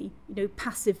simply,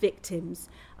 passive victims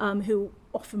who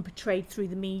often portrayed through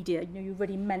the media. You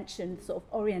already mentioned sort of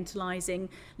orientalising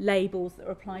labels that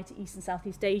are applied to East and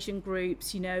Southeast Asian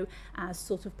groups, as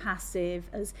sort of passive,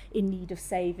 as in need of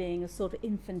saving, as sort of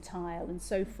infantile and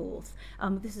so forth.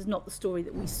 This is not the story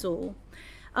that we saw.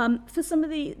 For some of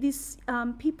these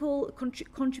people,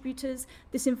 contributors,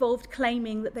 this involved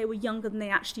claiming that they were younger than they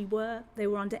actually were. They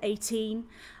were under 18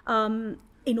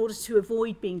 in order to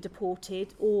avoid being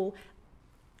deported or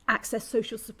access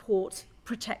social support,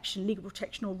 protection, legal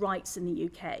protection or rights in the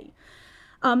UK.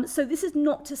 So this is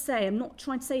not to say, I'm not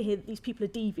trying to say here that these people are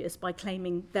devious by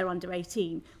claiming they're under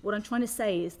 18. What I'm trying to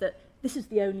say is that this is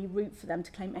the only route for them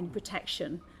to claim any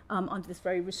protection under this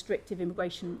very restrictive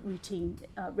immigration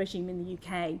regime in the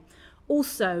UK.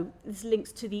 Also, this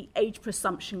links to the age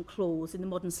presumption clause in the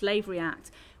Modern Slavery Act,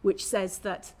 which says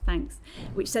that,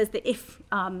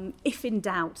 if in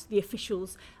doubt, the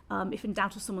officials, if in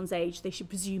doubt of someone's age, they should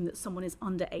presume that someone is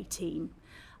under 18.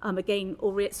 Again,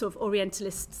 sort of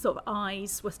Orientalist sort of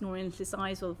eyes, Western Orientalist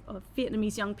eyes of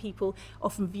Vietnamese young people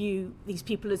often view these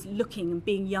people as looking and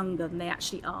being younger than they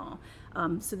actually are.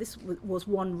 So this was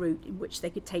one route in which they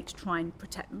could take to try and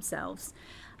protect themselves.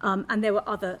 And there were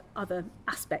other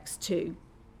aspects too.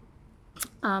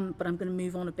 But I'm going to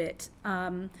move on a bit.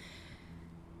 I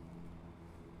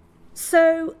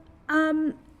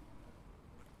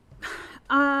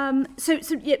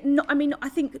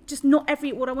think just not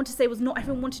every. What I want to say was not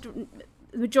everyone wanted to.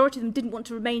 The majority of them didn't want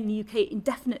to remain in the UK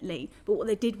indefinitely, but what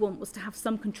they did want was to have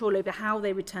some control over how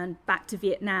they returned back to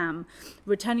Vietnam.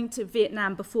 Returning to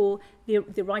Vietnam before the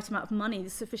right amount of money, the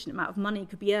sufficient amount of money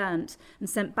could be earned and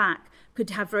sent back,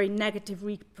 could have very negative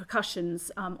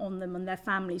repercussions on them and their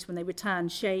families when they return,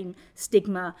 shame,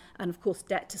 stigma, and of course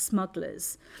debt to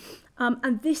smugglers.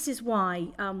 And this is why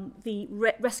the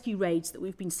rescue raids that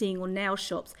we've been seeing on nail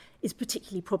shops is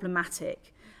particularly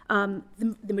problematic.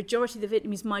 The majority of the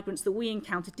Vietnamese migrants that we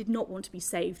encountered did not want to be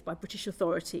saved by British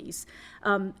authorities,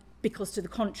 because to the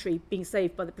contrary, being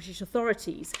saved by the British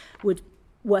authorities would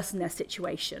worsen their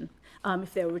situation.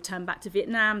 If they were returned back to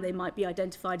Vietnam, they might be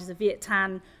identified as a Viet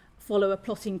Thanh follower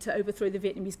plotting to overthrow the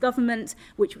Vietnamese government,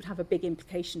 which would have a big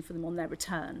implication for them on their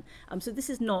return. So this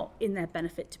is not in their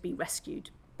benefit to be rescued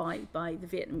by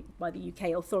the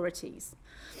UK authorities.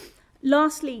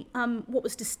 Lastly, what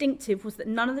was distinctive was that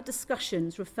none of the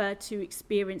discussions referred to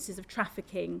experiences of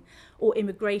trafficking or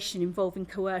immigration involving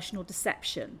coercion or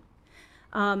deception.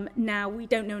 Now, we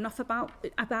don't know enough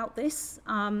about this,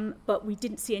 but we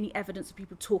didn't see any evidence of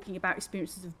people talking about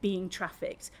experiences of being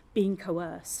trafficked, being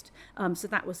coerced. So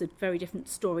that was a very different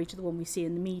story to the one we see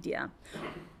in the media.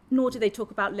 Nor did they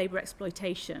talk about labour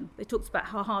exploitation. They talked about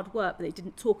how hard work, but they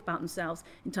didn't talk about themselves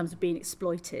in terms of being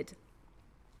exploited.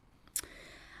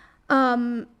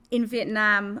 In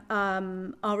Vietnam,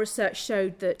 our research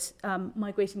showed that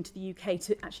migrating to the UK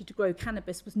to grow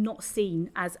cannabis was not seen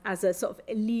as a sort of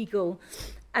an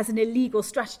illegal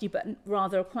strategy, but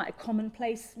rather quite a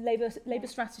commonplace labour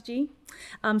strategy.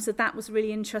 So that was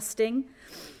really interesting.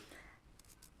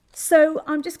 So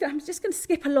I'm just going to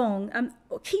skip along.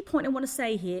 A key point I want to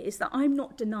say here is that I'm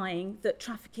not denying that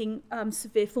trafficking,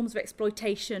 severe forms of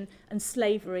exploitation and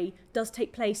slavery does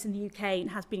take place in the UK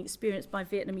and has been experienced by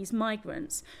Vietnamese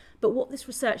migrants. But what this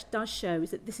research does show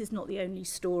is that this is not the only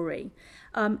story.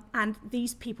 And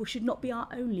these people should not be our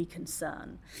only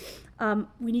concern.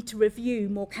 We need to review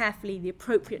more carefully the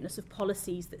appropriateness of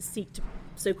policies that seek to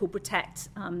so-called protect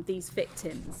these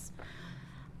victims.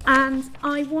 And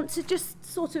I want to just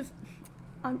sort of,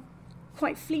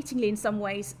 quite fleetingly in some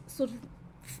ways, sort of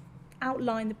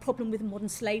outline the problem with the modern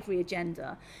slavery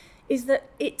agenda, is that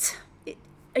it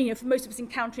for most of us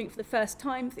encountering it for the first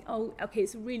time, think, oh, okay,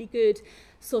 it's a really good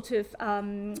sort of,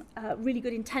 really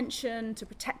good intention to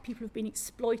protect people who've been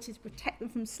exploited, to protect them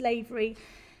from slavery.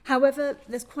 However,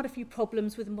 there's quite a few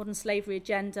problems with the modern slavery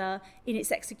agenda in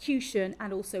its execution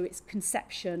and also its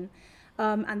conception.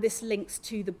 And this links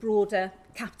to the broader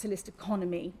capitalist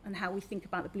economy and how we think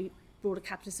about the broader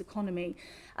capitalist economy.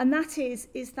 And that is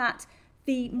that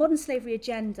the modern slavery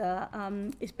agenda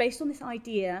is based on this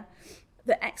idea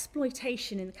that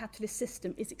exploitation in the capitalist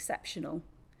system is exceptional.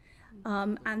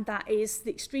 And that is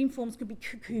the extreme forms could be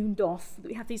cocooned off.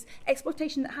 We have this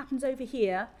exploitation that happens over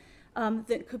here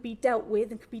that could be dealt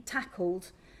with and could be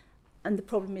tackled, and the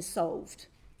problem is solved.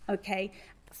 Okay.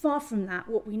 Far from that,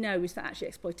 what we know is that actually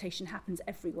exploitation happens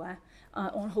everywhere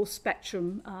on a whole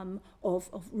spectrum of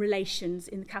relations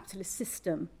in the capitalist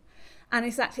system.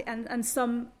 And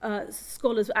some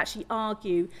scholars actually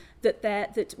argue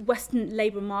that Western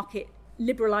labour market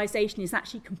liberalisation is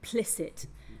actually complicit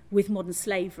with modern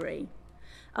slavery.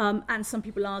 And some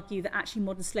people argue that actually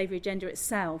modern slavery agenda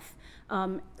itself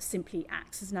simply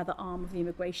acts as another arm of the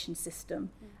immigration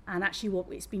system. And actually what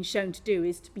it's been shown to do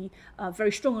is to be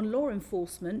very strong on law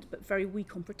enforcement, but very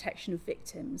weak on protection of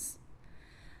victims.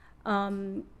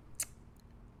 I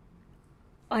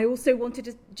also wanted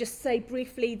to just say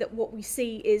briefly that what we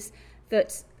see is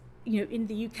that in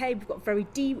the UK we've got a very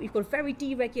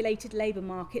deregulated labour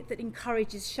market that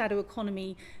encourages shadow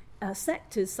economy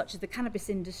sectors such as the cannabis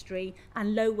industry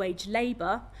and low-wage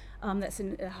labour that's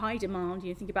in high demand.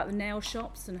 Think about the nail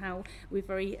shops and how we're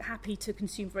very happy to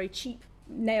consume very cheap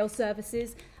nail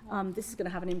services. This is going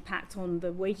to have an impact on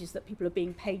the wages that people are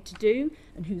being paid to do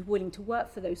and who's willing to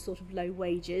work for those sort of low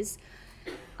wages.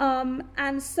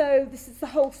 And so this is the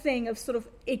whole thing of sort of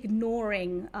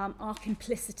ignoring our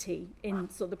complicity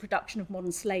in sort of the production of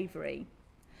modern slavery.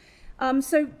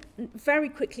 So very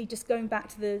quickly, just going back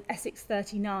to the Essex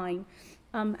 39,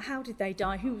 how did they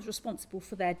die? Who was responsible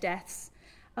for their deaths?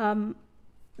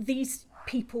 These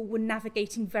people were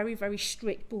navigating very, very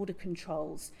strict border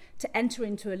controls to enter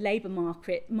into a labour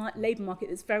market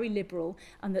that's very liberal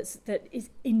and that is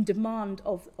in demand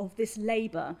of this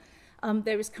labour.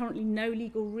 There is currently no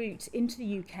legal route into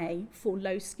the UK for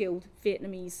low-skilled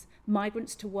Vietnamese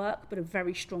migrants to work, but a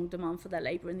very strong demand for their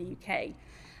labour in the UK.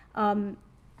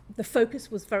 The focus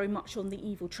was very much on the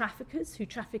evil traffickers who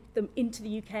trafficked them into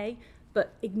the UK,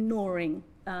 but ignoring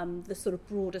the sort of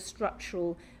broader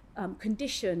structural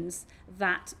conditions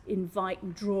that invite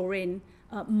and draw in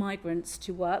migrants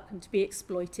to work and to be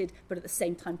exploited, but at the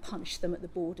same time punish them at the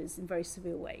borders in very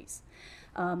severe ways.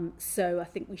 So I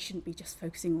think we shouldn't be just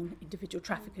focusing on individual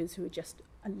traffickers who are just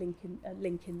a link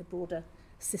in the broader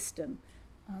system.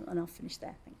 And I'll finish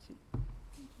there. Thank you.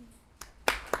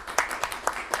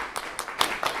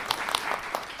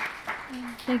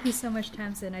 Thank you so much,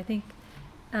 Tamsin. I think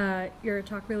your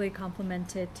talk really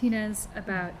complemented Tina's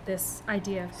about this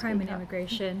idea of crime and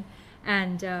immigration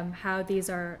and how these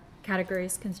are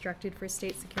categories constructed for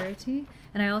state security.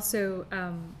 And I also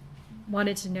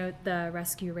wanted to note the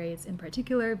rescue raids in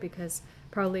particular, because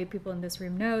probably people in this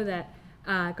room know that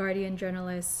Guardian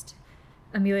journalist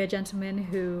Amelia Gentleman,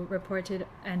 who reported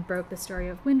and broke the story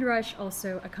of Windrush,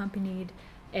 also accompanied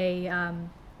a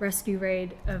rescue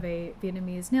raid of a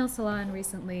Vietnamese nail salon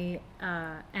recently,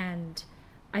 and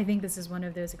I think this is one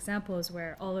of those examples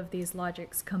where all of these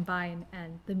logics combine,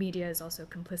 and the media is also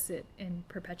complicit in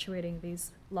perpetuating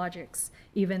these logics,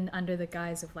 even under the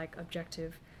guise of like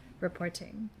objective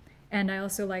reporting. And I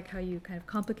also like how you kind of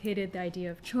complicated the idea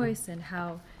of choice and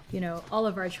how, you know, all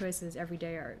of our choices every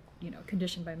day are, you know,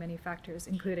 conditioned by many factors,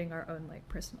 including our own like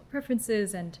personal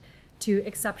preferences, and to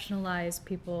exceptionalize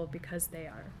people because they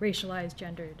are racialized,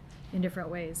 gendered in different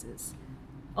ways is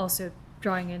also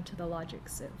drawing into the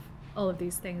logics of all of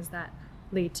these things that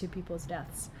lead to people's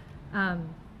deaths.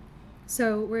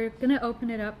 So we're going to open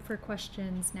it up for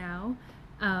questions now.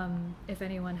 If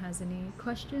anyone has any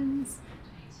questions.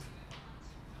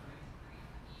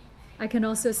 I can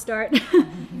also start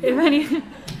if any.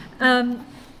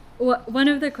 One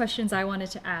of the questions I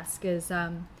wanted to ask is,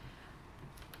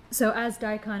 so as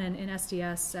DICON and in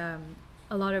SDS,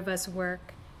 a lot of us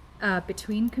work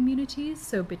between communities,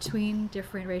 so between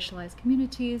different racialized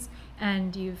communities,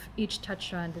 and you've each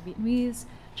touched on the Vietnamese,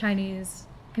 Chinese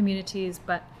communities,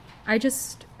 but I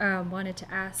just wanted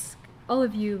to ask all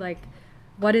of you, like,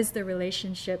 what is the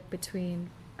relationship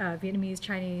between Vietnamese,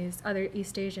 Chinese, other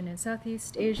East Asian and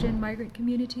Southeast Asian migrant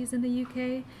communities in the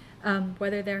UK,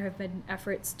 whether there have been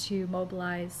efforts to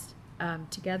mobilize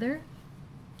together,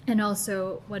 and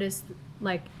also what is,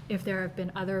 like, if there have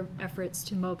been other efforts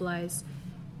to mobilize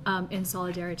in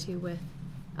solidarity with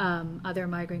other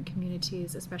migrant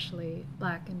communities, especially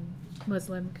Black and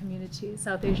Muslim communities,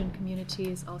 South Asian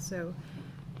communities, also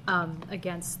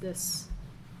against this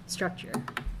structure,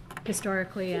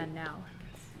 historically and now.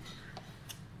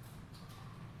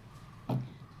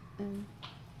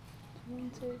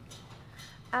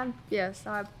 Yes,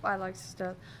 I like to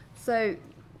start. So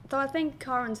I think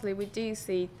currently we do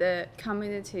see the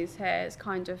communities here as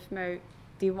kind of more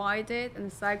divided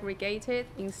and segregated,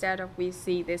 instead of we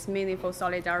see this meaningful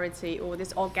solidarity or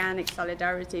this organic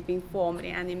solidarity being formed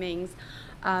in any means.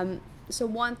 So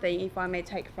one thing, if I may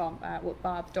take from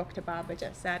what Dr. Barber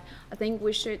just said, I think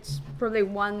we should, probably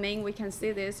one main we can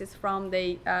see this is from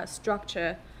the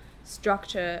structure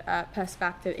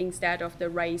perspective, instead of the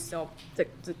race or the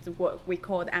what we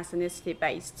call the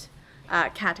ethnicity-based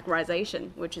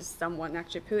categorization, which is someone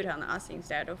actually put on us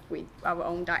instead of our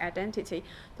own identity.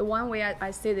 The one way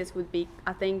I see this would be,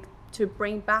 I think, to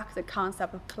bring back the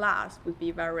concept of class would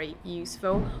be very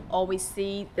useful. Or we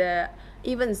see the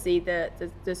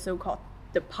so-called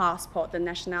the passport, the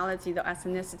nationality, the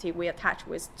ethnicity we attach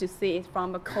with, to see it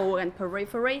from a core and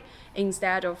periphery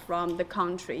instead of from the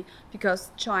country.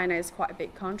 Because China is quite a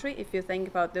big country. If you think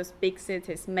about those big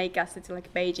cities, mega cities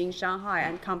like Beijing, Shanghai,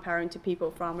 and comparing to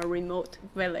people from a remote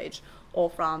village or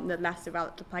from the less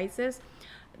developed places,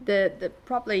 the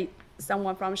probably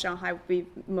someone from Shanghai would be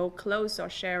more close or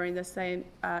sharing the same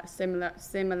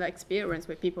similar experience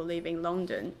with people living in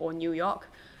London or New York.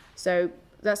 So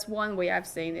that's one way I've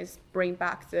seen is bring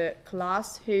back the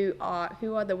class, who are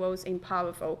the most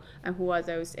powerful and who are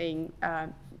those in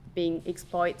being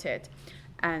exploited,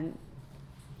 and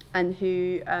and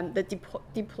who the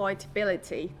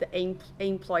deployability, the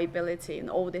employability, and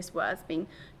all these words being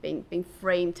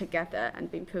framed together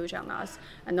and being put on us,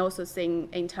 and also seeing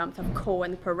in terms of core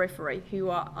and periphery, who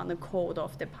are on the core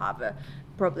of the power,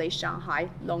 probably Shanghai,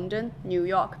 London, New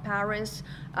York, Paris,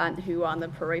 and who are on the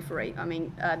periphery. I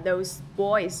mean, those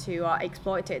boys who are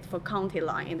exploited for county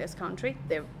line in this country,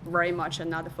 they're very much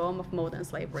another form of modern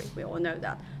slavery. We all know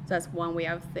that. So that's one way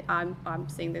of I'm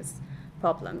seeing this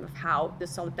problem of how the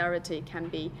solidarity can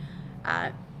be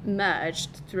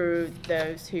merged through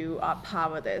those who are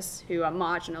powerless, who are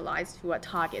marginalized, who are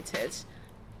targeted.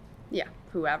 Yeah,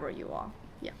 whoever you are.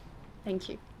 Yeah, thank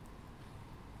you.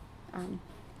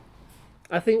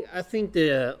 I think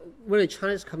the really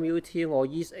Chinese community or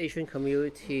East Asian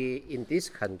community in this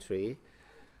country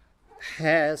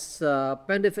has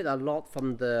benefited a lot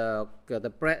from the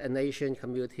Black and Asian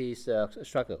communities'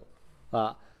 struggle.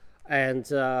 And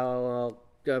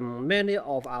many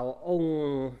of our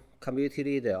own community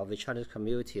leaders of the Chinese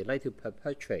community like to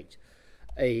perpetuate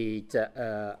a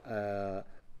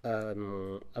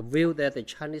view that the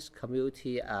Chinese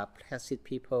community are placid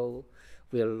people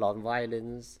with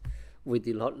non-violence. We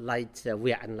do not like,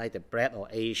 we are unlike the Black or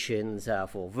Asians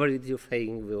for very little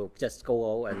thing. We'll just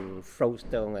go out and throw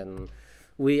stone, and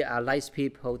we are nice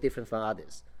people, different from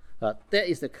others. That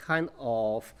is the kind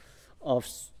of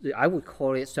I would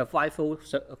call it survival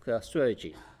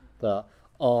strategy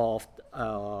of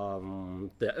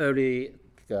the early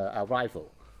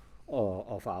arrival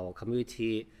of our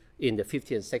community in the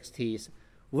 50s and 60s,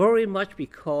 very much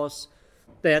because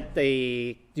that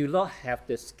they do not have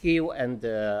the skill and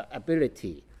the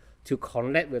ability to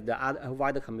connect with the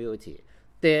wider community.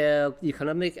 Their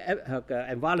economic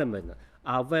environment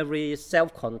are very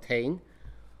self-contained.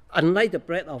 Unlike the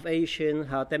Black of Asian,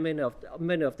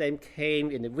 many of them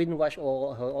came in the Windrush,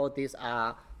 all these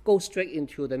go straight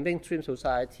into the mainstream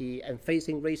society and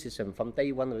facing racism from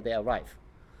day one when they arrive.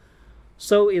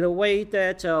 So in a way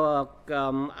that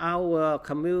our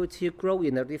community grow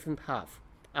in a different path.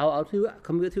 Our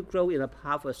community grow in a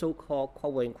path of so-called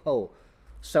quote-unquote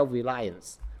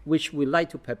self-reliance, which we like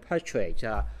to perpetuate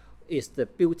is the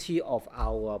beauty of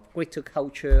our greater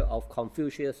culture of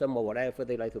Confucianism or whatever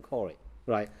they like to call it,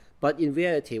 right? But in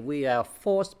reality, we are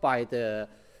forced by the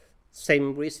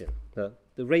same reason, the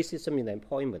racism in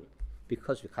employment,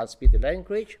 because you can't speak the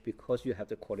language, because you have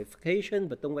the qualification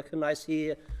but don't recognize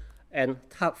here, and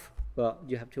tough,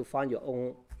 you have to find your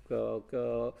own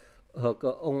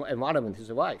own environment to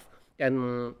survive.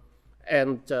 So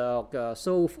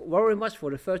very much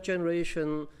for the first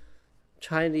generation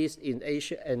Chinese in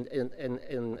Asia and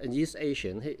East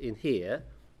Asian in here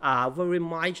are very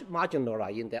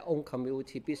marginalized in their own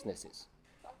community businesses,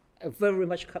 very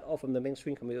much cut off from the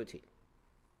mainstream community.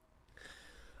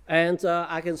 And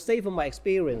I can say from my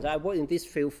experience, I worked in this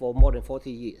field for more than 40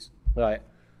 years, right?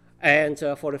 And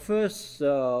for the first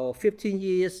 15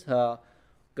 years,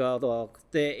 there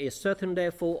is certain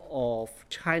level of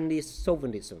Chinese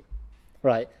chauvinism,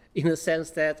 right? In the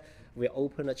sense that we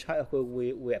open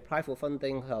we apply for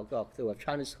funding to a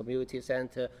Chinese community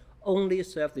center, only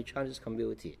serve the Chinese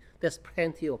community. There's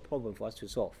plenty of problems for us to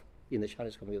solve in the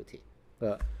Chinese community.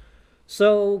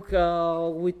 So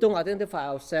we don't identify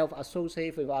ourselves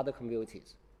associated with other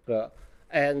communities.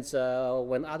 And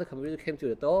when other communities came to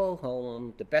the door,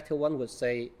 the better one would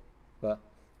say,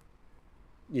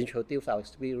 introduce our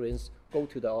experience, go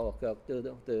to the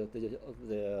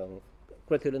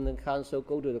Greater London Council,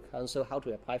 go to the council, how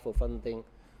to apply for funding,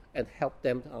 and help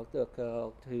them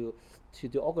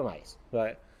to organize,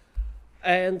 right?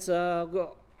 And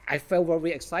I felt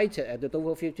very excited at the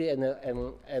Dover 50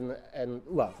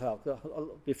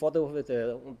 before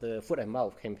the Foot and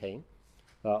Mouth campaign,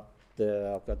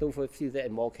 the Dover 50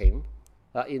 and more came.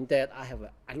 In that, I have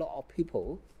a lot of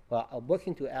people are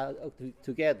working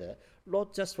together,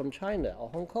 not just from China or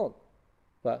Hong Kong,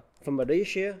 but from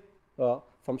Malaysia,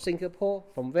 from Singapore,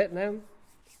 from Vietnam,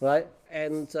 right?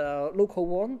 And local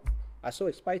one are so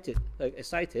excited,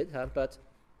 but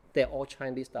they're all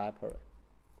Chinese diaspora,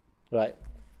 right?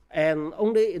 And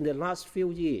only in the last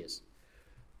few years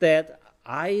that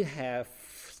I have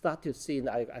started seeing,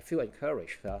 I feel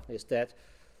encouraged, is that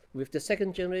with the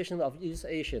second generation of East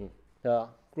Asian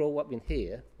grow up in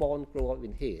here, grow up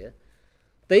in here,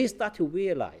 they start to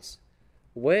realize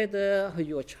whether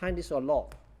you are Chinese or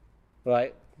not,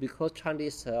 right? Because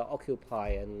Chinese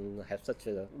occupy and have such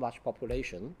a large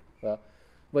population,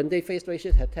 when they face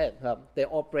racist attack, they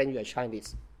all brand you as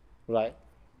Chinese, right?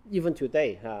 Even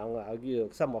today,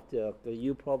 some of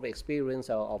you probably experience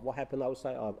of what happened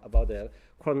outside about the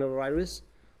coronavirus,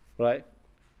 right?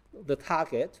 The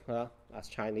target as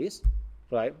Chinese,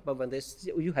 right? But when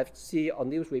you have see on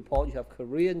news report, you have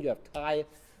Korean, you have Thai,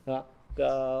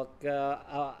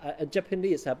 and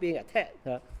Japanese are being attacked,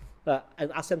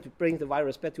 and ask them to bring the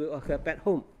virus back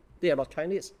home. They are not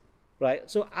Chinese, right?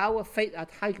 So our fate are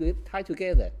tied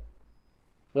together,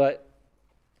 right?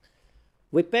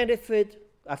 We benefit.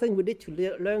 I think we need to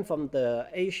learn from the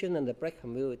Asian and the Black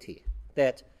community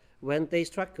that when they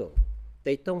struggle,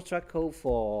 they don't struggle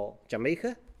for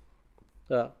Jamaica.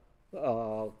 They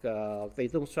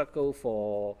don't struggle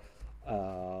for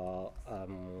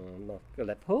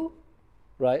Aleppo,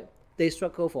 right? They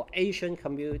struggle for Asian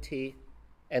community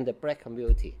and the Black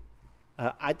community.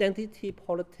 Identity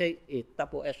politics is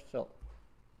double-edged sword,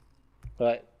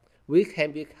 right? We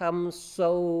can become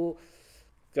so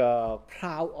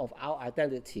proud of our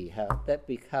identity that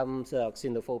becomes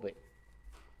xenophobic,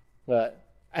 right?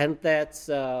 And that's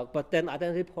but then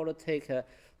identity politics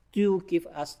do give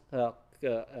us the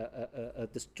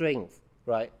strength,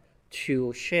 right,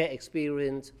 to share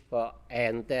experience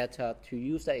and that to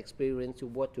use that experience to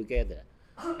work together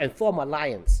and form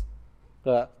alliance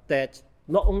that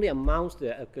not only amongst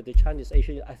the Chinese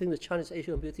Asian. I think the Chinese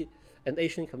Asian community and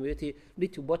Asian community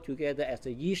need to work together as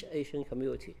the East Asian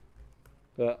community,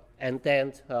 and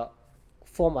then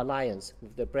form alliance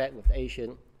with the Black, with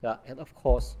Asian, and of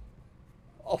course,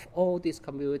 of all these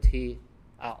community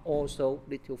are also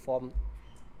need to form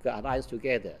the alliance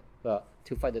together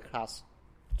to fight the class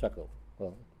struggle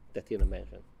that Tina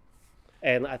mentioned.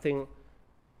 And I think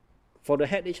for the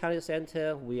Hadley Chinese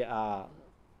Center, we are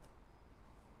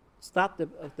start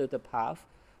the path,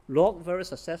 not very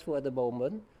successful at the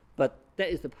moment, but that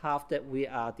is the path that we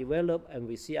are developed and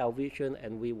we see our vision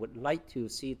and we would like to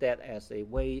see that as a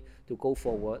way to go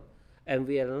forward. And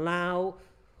we allow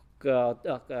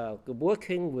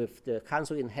working with the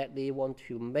council in Hadley want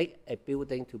to make a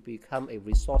building to become a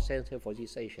resource center for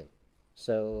East Asian.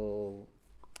 So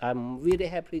I'm really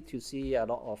happy to see a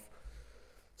lot of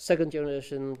second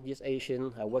generation East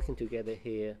Asian are working together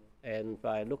here. And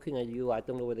by looking at you, I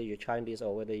don't know whether you're Chinese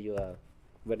or whether you are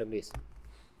Vietnamese.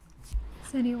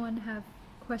 Does anyone have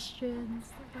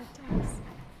questions they'd like to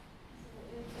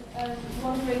ask?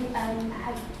 Wondering,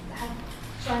 have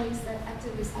Chinese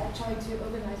activists tried to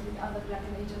organize with other Black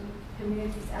and Asian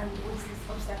communities, and what's this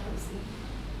obstacles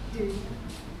do?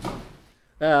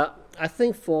 I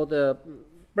think for the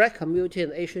Black community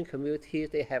and Asian community,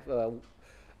 they have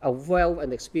a wealth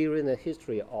and experience and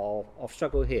history of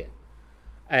struggle here.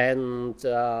 And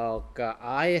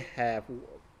I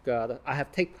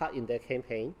have taken part in their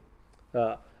campaign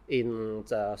in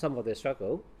some of the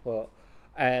struggle,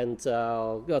 and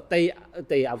they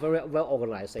are very well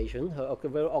organized.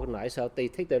 Very organized. They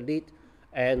take the lead,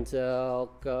 and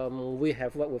we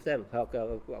have worked with them.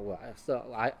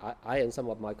 So I and some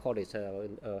of my colleagues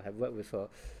have worked with some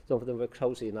of them very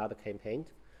closely in other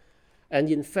campaigns. And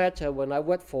in fact, when I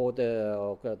worked for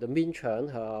the Minh Chuan,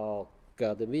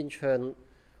 the Minh Chuan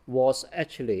was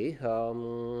actually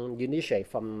initiated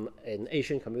from an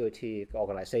Asian community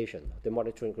organization, the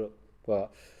monitoring group,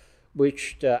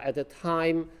 which at the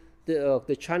time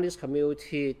the Chinese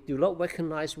community do not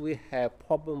recognize we have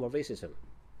problem of racism.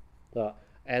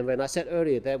 And when I said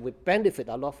earlier that we benefit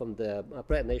a lot from the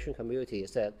Black Asian community,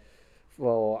 is that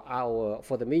for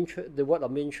the work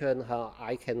of Minh Chuan,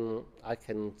 I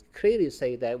can clearly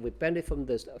say that we benefit from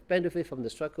the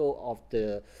struggle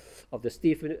of the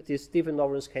Stephen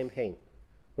Lawrence campaign,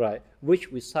 right? Which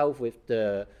we solved with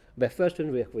the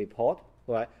McPherson report,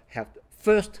 right? Have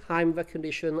first time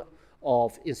recognition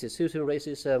of institutional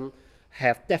racism,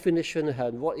 have definition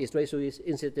of what is racial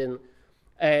incident,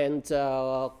 and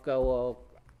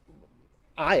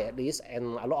I at least and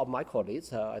a lot of my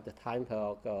colleagues at the time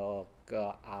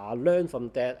learn from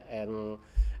that,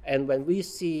 and when we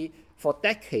see for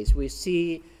decades we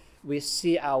see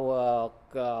our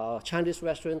Chinese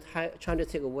restaurant, Chinese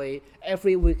takeaway,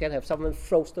 every weekend have someone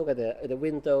throw stone at the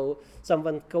window,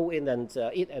 someone go in and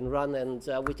eat and run, and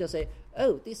we just say,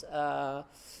 oh, this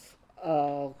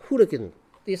hooligan,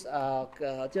 this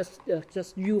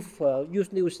just youth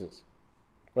nuisance,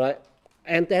 right?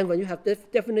 And then when you have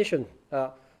definition,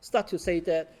 start to say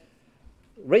that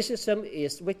racism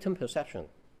is victim perception,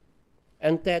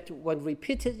 and that when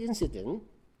repeated incident,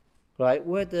 right,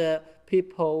 whether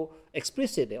people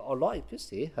explicitly or not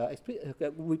explicitly,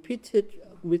 repeated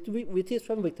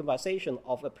victimization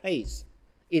of a place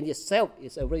in itself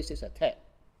is a racist attack.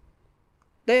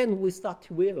 Then we start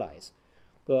to realize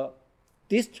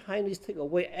this Chinese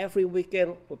takeaway every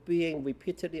weekend for being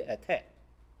repeatedly attacked.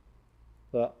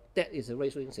 That is a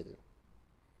racial incident.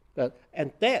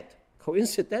 And that,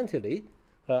 coincidentally,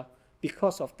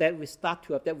 because of that, we start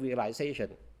to have that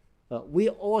realization. We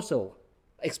also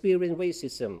experience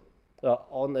racism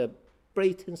on a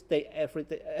blatant state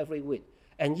every week,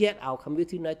 and yet our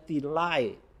community not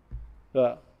deny,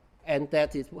 and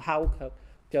that is how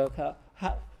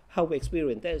we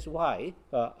experience. That is why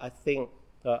I think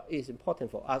it's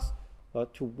important for us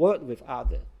to work with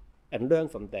others and learn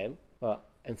from them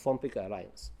and form bigger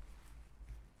alliance.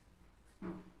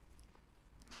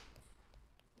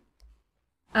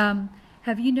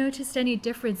 Have you noticed any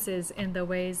differences in the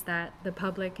ways that the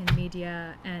public and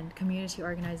media and community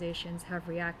organizations have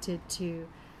reacted to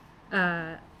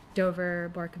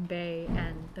Dover, Morecambe Bay,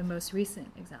 and the most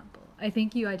recent example? I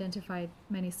think you identified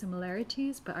many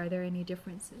similarities, but are there any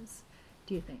differences,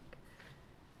 do you think?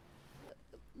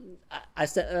 I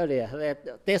said earlier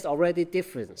that there's already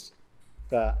difference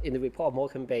in the report of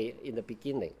Morecambe Bay in the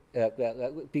beginning.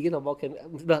 Beginning of Morecambe,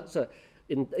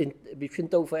 in between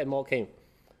Dover and Morecambe.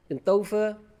 In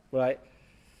Dover, right,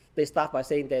 they start by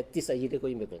saying that these are illegal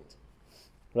immigrants,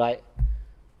 right?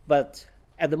 But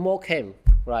at the Morecambe,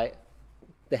 right,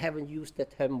 they haven't used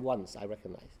that term once, I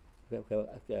recognize.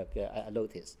 I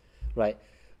noticed, right?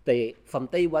 They, from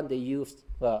day one, they used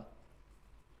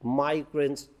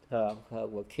migrants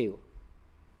were killed,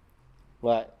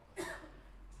 right?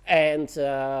 And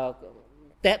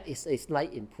that is a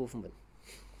slight improvement.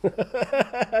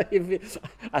 I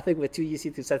think we're too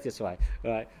easy to satisfy,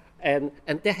 right? And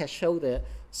that has showed the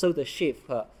shift.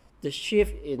 The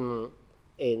shift in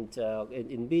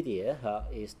media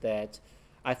is that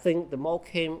I think the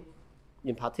Morecambe,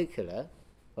 in particular,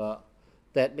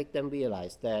 that make them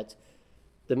realize that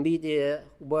the media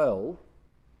world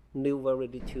knew very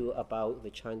little about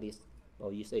the Chinese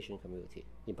or East Asian community,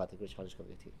 in particular Chinese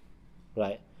community,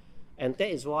 right? And that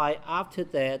is why after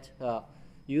that,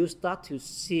 you start to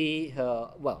see her.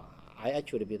 Well, I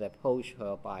actually been approached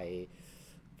by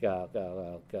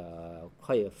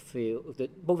quite a few.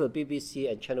 Both the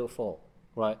BBC and Channel 4,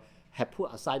 right, have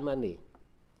put aside money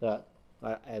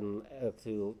and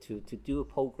to do a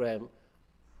program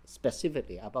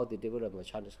specifically about the development of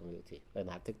the Chinese community, and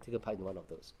I've taken part in one of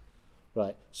those,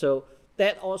 right? So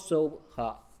that also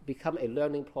become a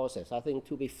learning process. I think,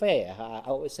 to be fair, I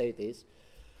always say this.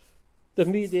 The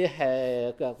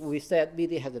media we said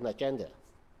media has an agenda,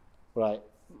 right?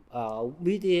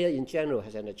 Media in general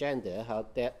has an agenda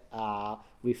that are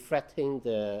reflecting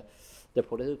the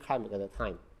political climate at the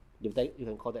time. You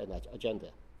can call that an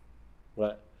agenda,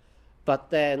 right? But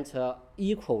then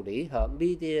equally,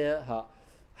 media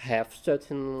have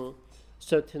certain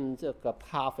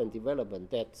path and development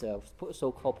that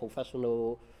so-called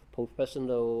professional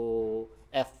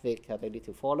ethic they need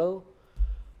to follow.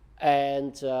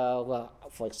 And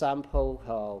for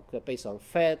example, based on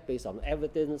fact, based on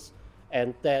evidence,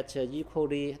 and that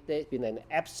equally there's been an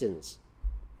absence,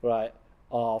 right,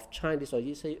 of Chinese or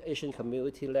East Asian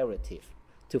community narrative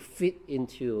to fit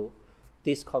into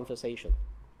this conversation,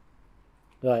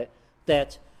 right?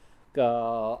 That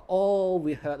all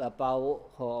we heard about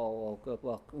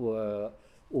were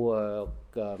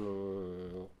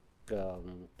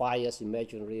biased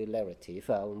imaginary narrative,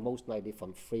 most likely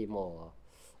from film or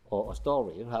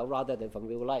story, rather than from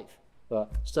real life.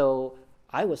 So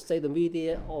I would say the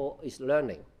media is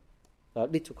learning,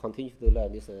 need to continue to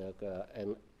learn this,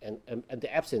 and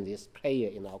the absence is player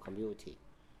in our community.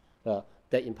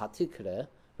 That in particular,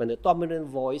 when the dominant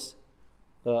voice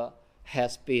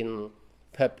has been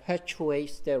perpetuate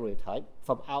stereotype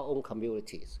from our own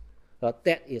communities,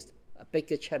 that is a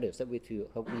bigger challenge that we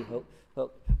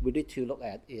need to look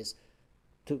at, is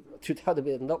to tell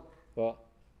them, look,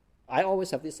 I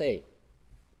always have to say,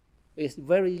 it's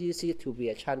very easy to be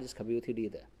a Chinese community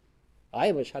leader. I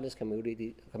am a Chinese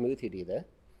community leader,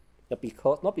 not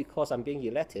because I'm being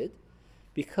elected,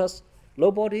 because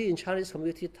nobody in Chinese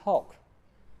community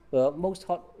most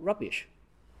talk rubbish,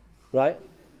 right?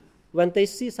 When they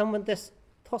see someone that's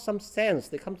taught some sense,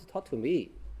 they come to talk to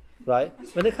me, right?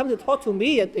 When they come to talk to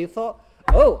me, and they thought,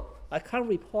 oh, I can't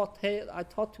report, hey, I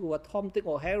talked to Tom, Dick,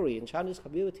 or Harry in Chinese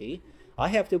community. I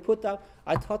have to put down,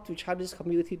 I talked to Chinese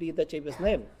community leader James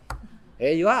Lim.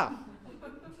 Here you are,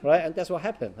 right? And that's what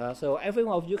happened. So every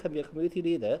one of you can be a community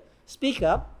leader. Speak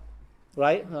up,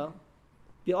 right?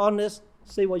 Be honest.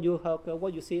 Say what you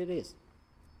see it is.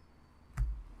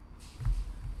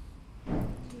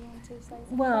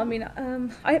 Well, I mean,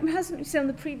 it hasn't said on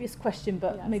the previous question,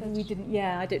 but maybe we didn't.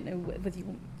 Yeah, I don't know whether you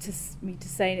want me to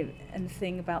say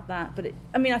anything about that. But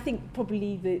I think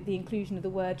probably the inclusion of the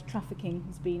word trafficking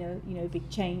has been a big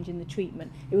change in the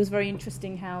treatment. It was very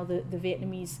interesting how the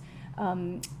Vietnamese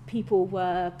people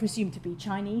were presumed to be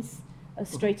Chinese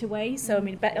straight away. So, I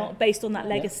mean, based on that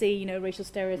legacy, racial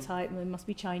stereotype, they must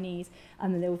be Chinese,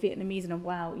 and then they were Vietnamese, and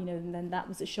wow, and then that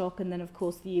was a shock. And then, of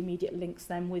course, the immediate links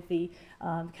then with the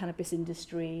cannabis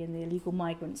industry and the illegal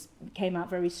migrants came out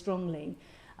very strongly.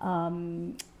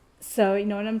 So,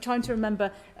 and I'm trying to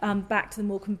remember back to the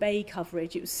Morecambe Bay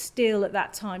coverage, it was still at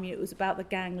that time, it was about the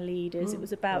gang leaders, it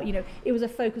was about, it was a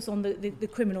focus on the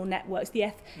criminal networks,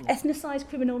 the ethnicized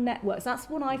criminal networks.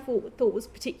 That's what I thought was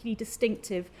particularly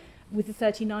distinctive with the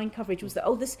 39 coverage, was that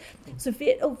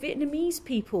Vietnamese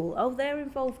people, they're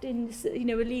involved in this,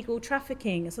 illegal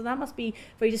trafficking, so that must be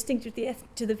very distinctive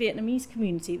to the Vietnamese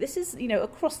community. This is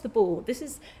across the board. This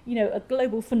is a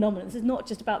global phenomenon. This is not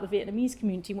just about the Vietnamese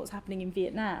community and what's happening in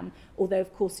Vietnam, although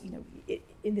of course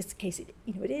in this case it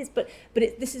is, but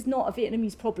this is not a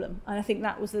Vietnamese problem, and I think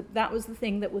that was the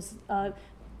thing that was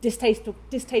distasteful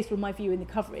in my view in the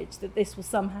coverage, that this was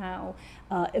somehow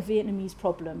a Vietnamese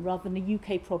problem rather than a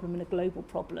UK problem and a global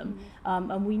problem.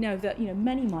 And we know that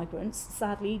many migrants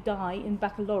sadly die in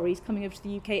back of lorries coming over to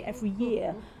the UK every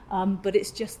year, but it's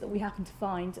just that we happen to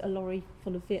find a lorry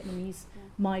full of Vietnamese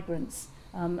migrants,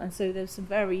 and so there's some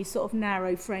very sort of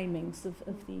narrow framings of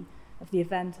the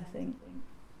event, I think.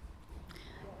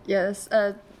 Yes,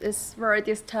 it's very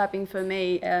disturbing for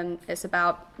me, and it's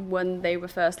about when they were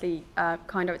firstly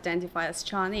kind of identified as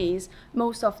Chinese.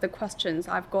 Most of the questions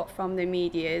I've got from the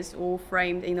media is all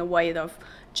framed in a way of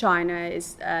China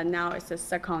is now it's a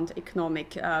second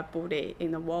economic body in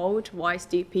the world. Why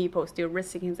still people still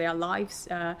risking their lives?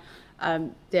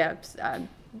 They're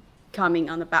coming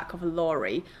on the back of a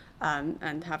lorry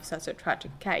and have such a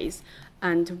tragic case.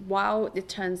 And while it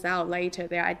turns out later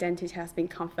their identity has been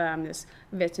confirmed as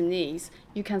Vietnamese,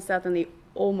 you can certainly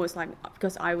almost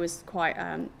because I was quite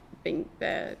being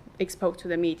exposed to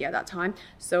the media at that time,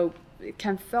 so it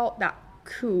can feel that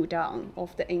cool down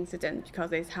of the incident,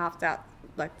 because they have that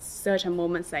certain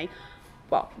moment saying,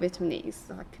 well, Vietnamese,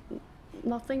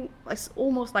 nothing, it's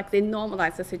almost like they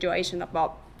normalize the situation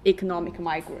about economic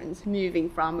migrants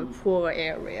moving from a poor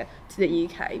area to the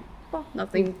UK. Well,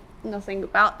 nothing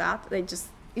about that.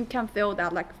 You can feel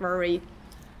that very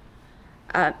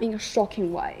in a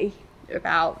shocking way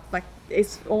about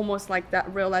it's almost like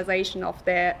that realization of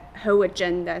their whole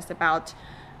agenda is about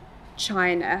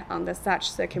China under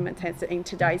such circumstances in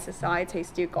today's society.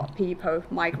 Still got people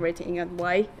migrating in a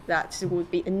way that would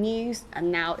be a news,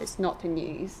 and now it's not a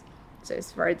news. So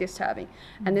it's very disturbing.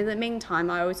 And in the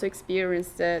meantime, I also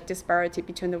experienced the disparity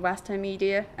between the Western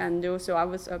media, and also I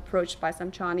was approached by some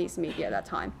Chinese media at that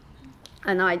time.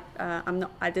 And I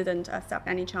didn't accept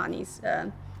any Chinese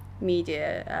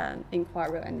media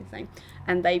inquiry or anything.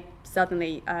 And they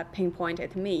suddenly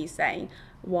pinpointed me saying,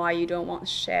 why you don't want to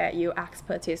share your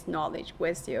expertise knowledge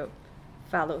with your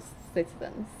fellow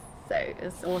citizens. So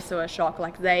it's also a shock.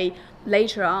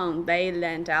 Later on, they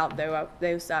learned out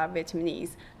those are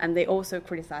Vietnamese, and they also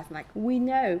criticized, we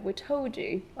told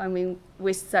you. I mean,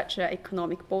 with such an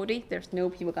economic body, there's no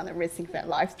people gonna risk their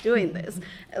lives doing this.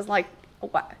 It's wow.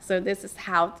 So this is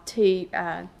how the two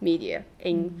media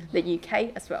in the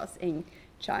UK as well as in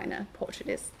China portrayed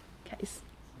this case.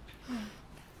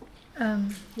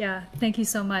 Thank you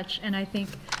so much. And I think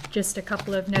just a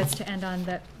couple of notes to end on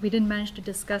that we didn't manage to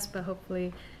discuss, but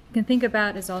hopefully can think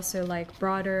about is also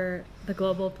broader the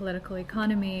global political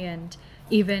economy, and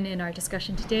even in our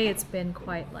discussion today it's been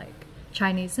quite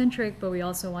Chinese centric, but we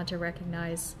also want to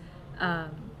recognize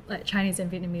Chinese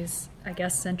and Vietnamese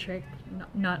centric,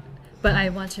 not but I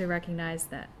want to recognize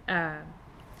that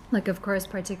of course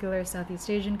particular Southeast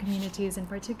Asian communities in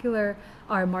particular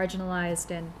are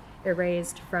marginalized and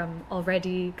erased from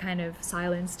already kind of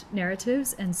silenced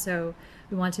narratives, and so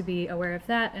we want to be aware of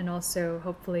that. And also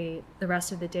hopefully the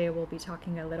rest of the day we'll be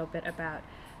talking a little bit about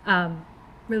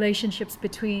relationships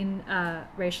between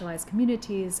racialized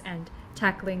communities and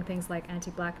tackling things like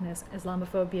anti-Blackness,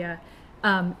 Islamophobia,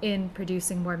 in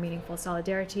producing more meaningful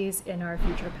solidarities in our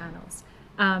future panels.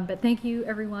 But thank you,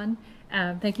 everyone.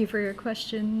 Thank you for your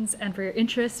questions and for your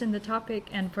interest in the topic,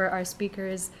 and for our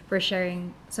speakers for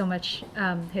sharing so much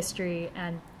history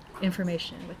and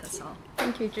information with us all.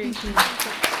 Thank you, Drew.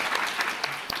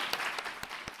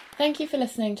 Thank you for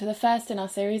listening to the first in our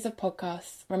series of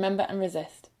podcasts, Remember and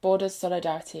Resist, Borders,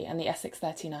 Solidarity and the Essex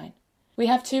 39. We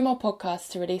have 2 more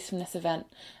podcasts to release from this event,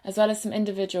 as well as some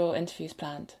individual interviews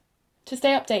planned. To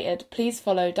stay updated, please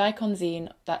follow Daikon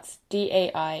Zine, that's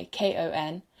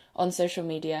DAIKON, on social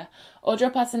media, or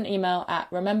drop us an email at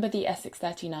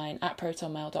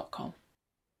remembertheessex39@protonmail.com.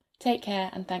 Take care,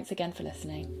 and thanks again for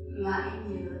listening.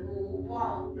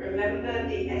 Remember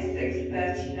the Essex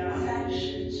 39.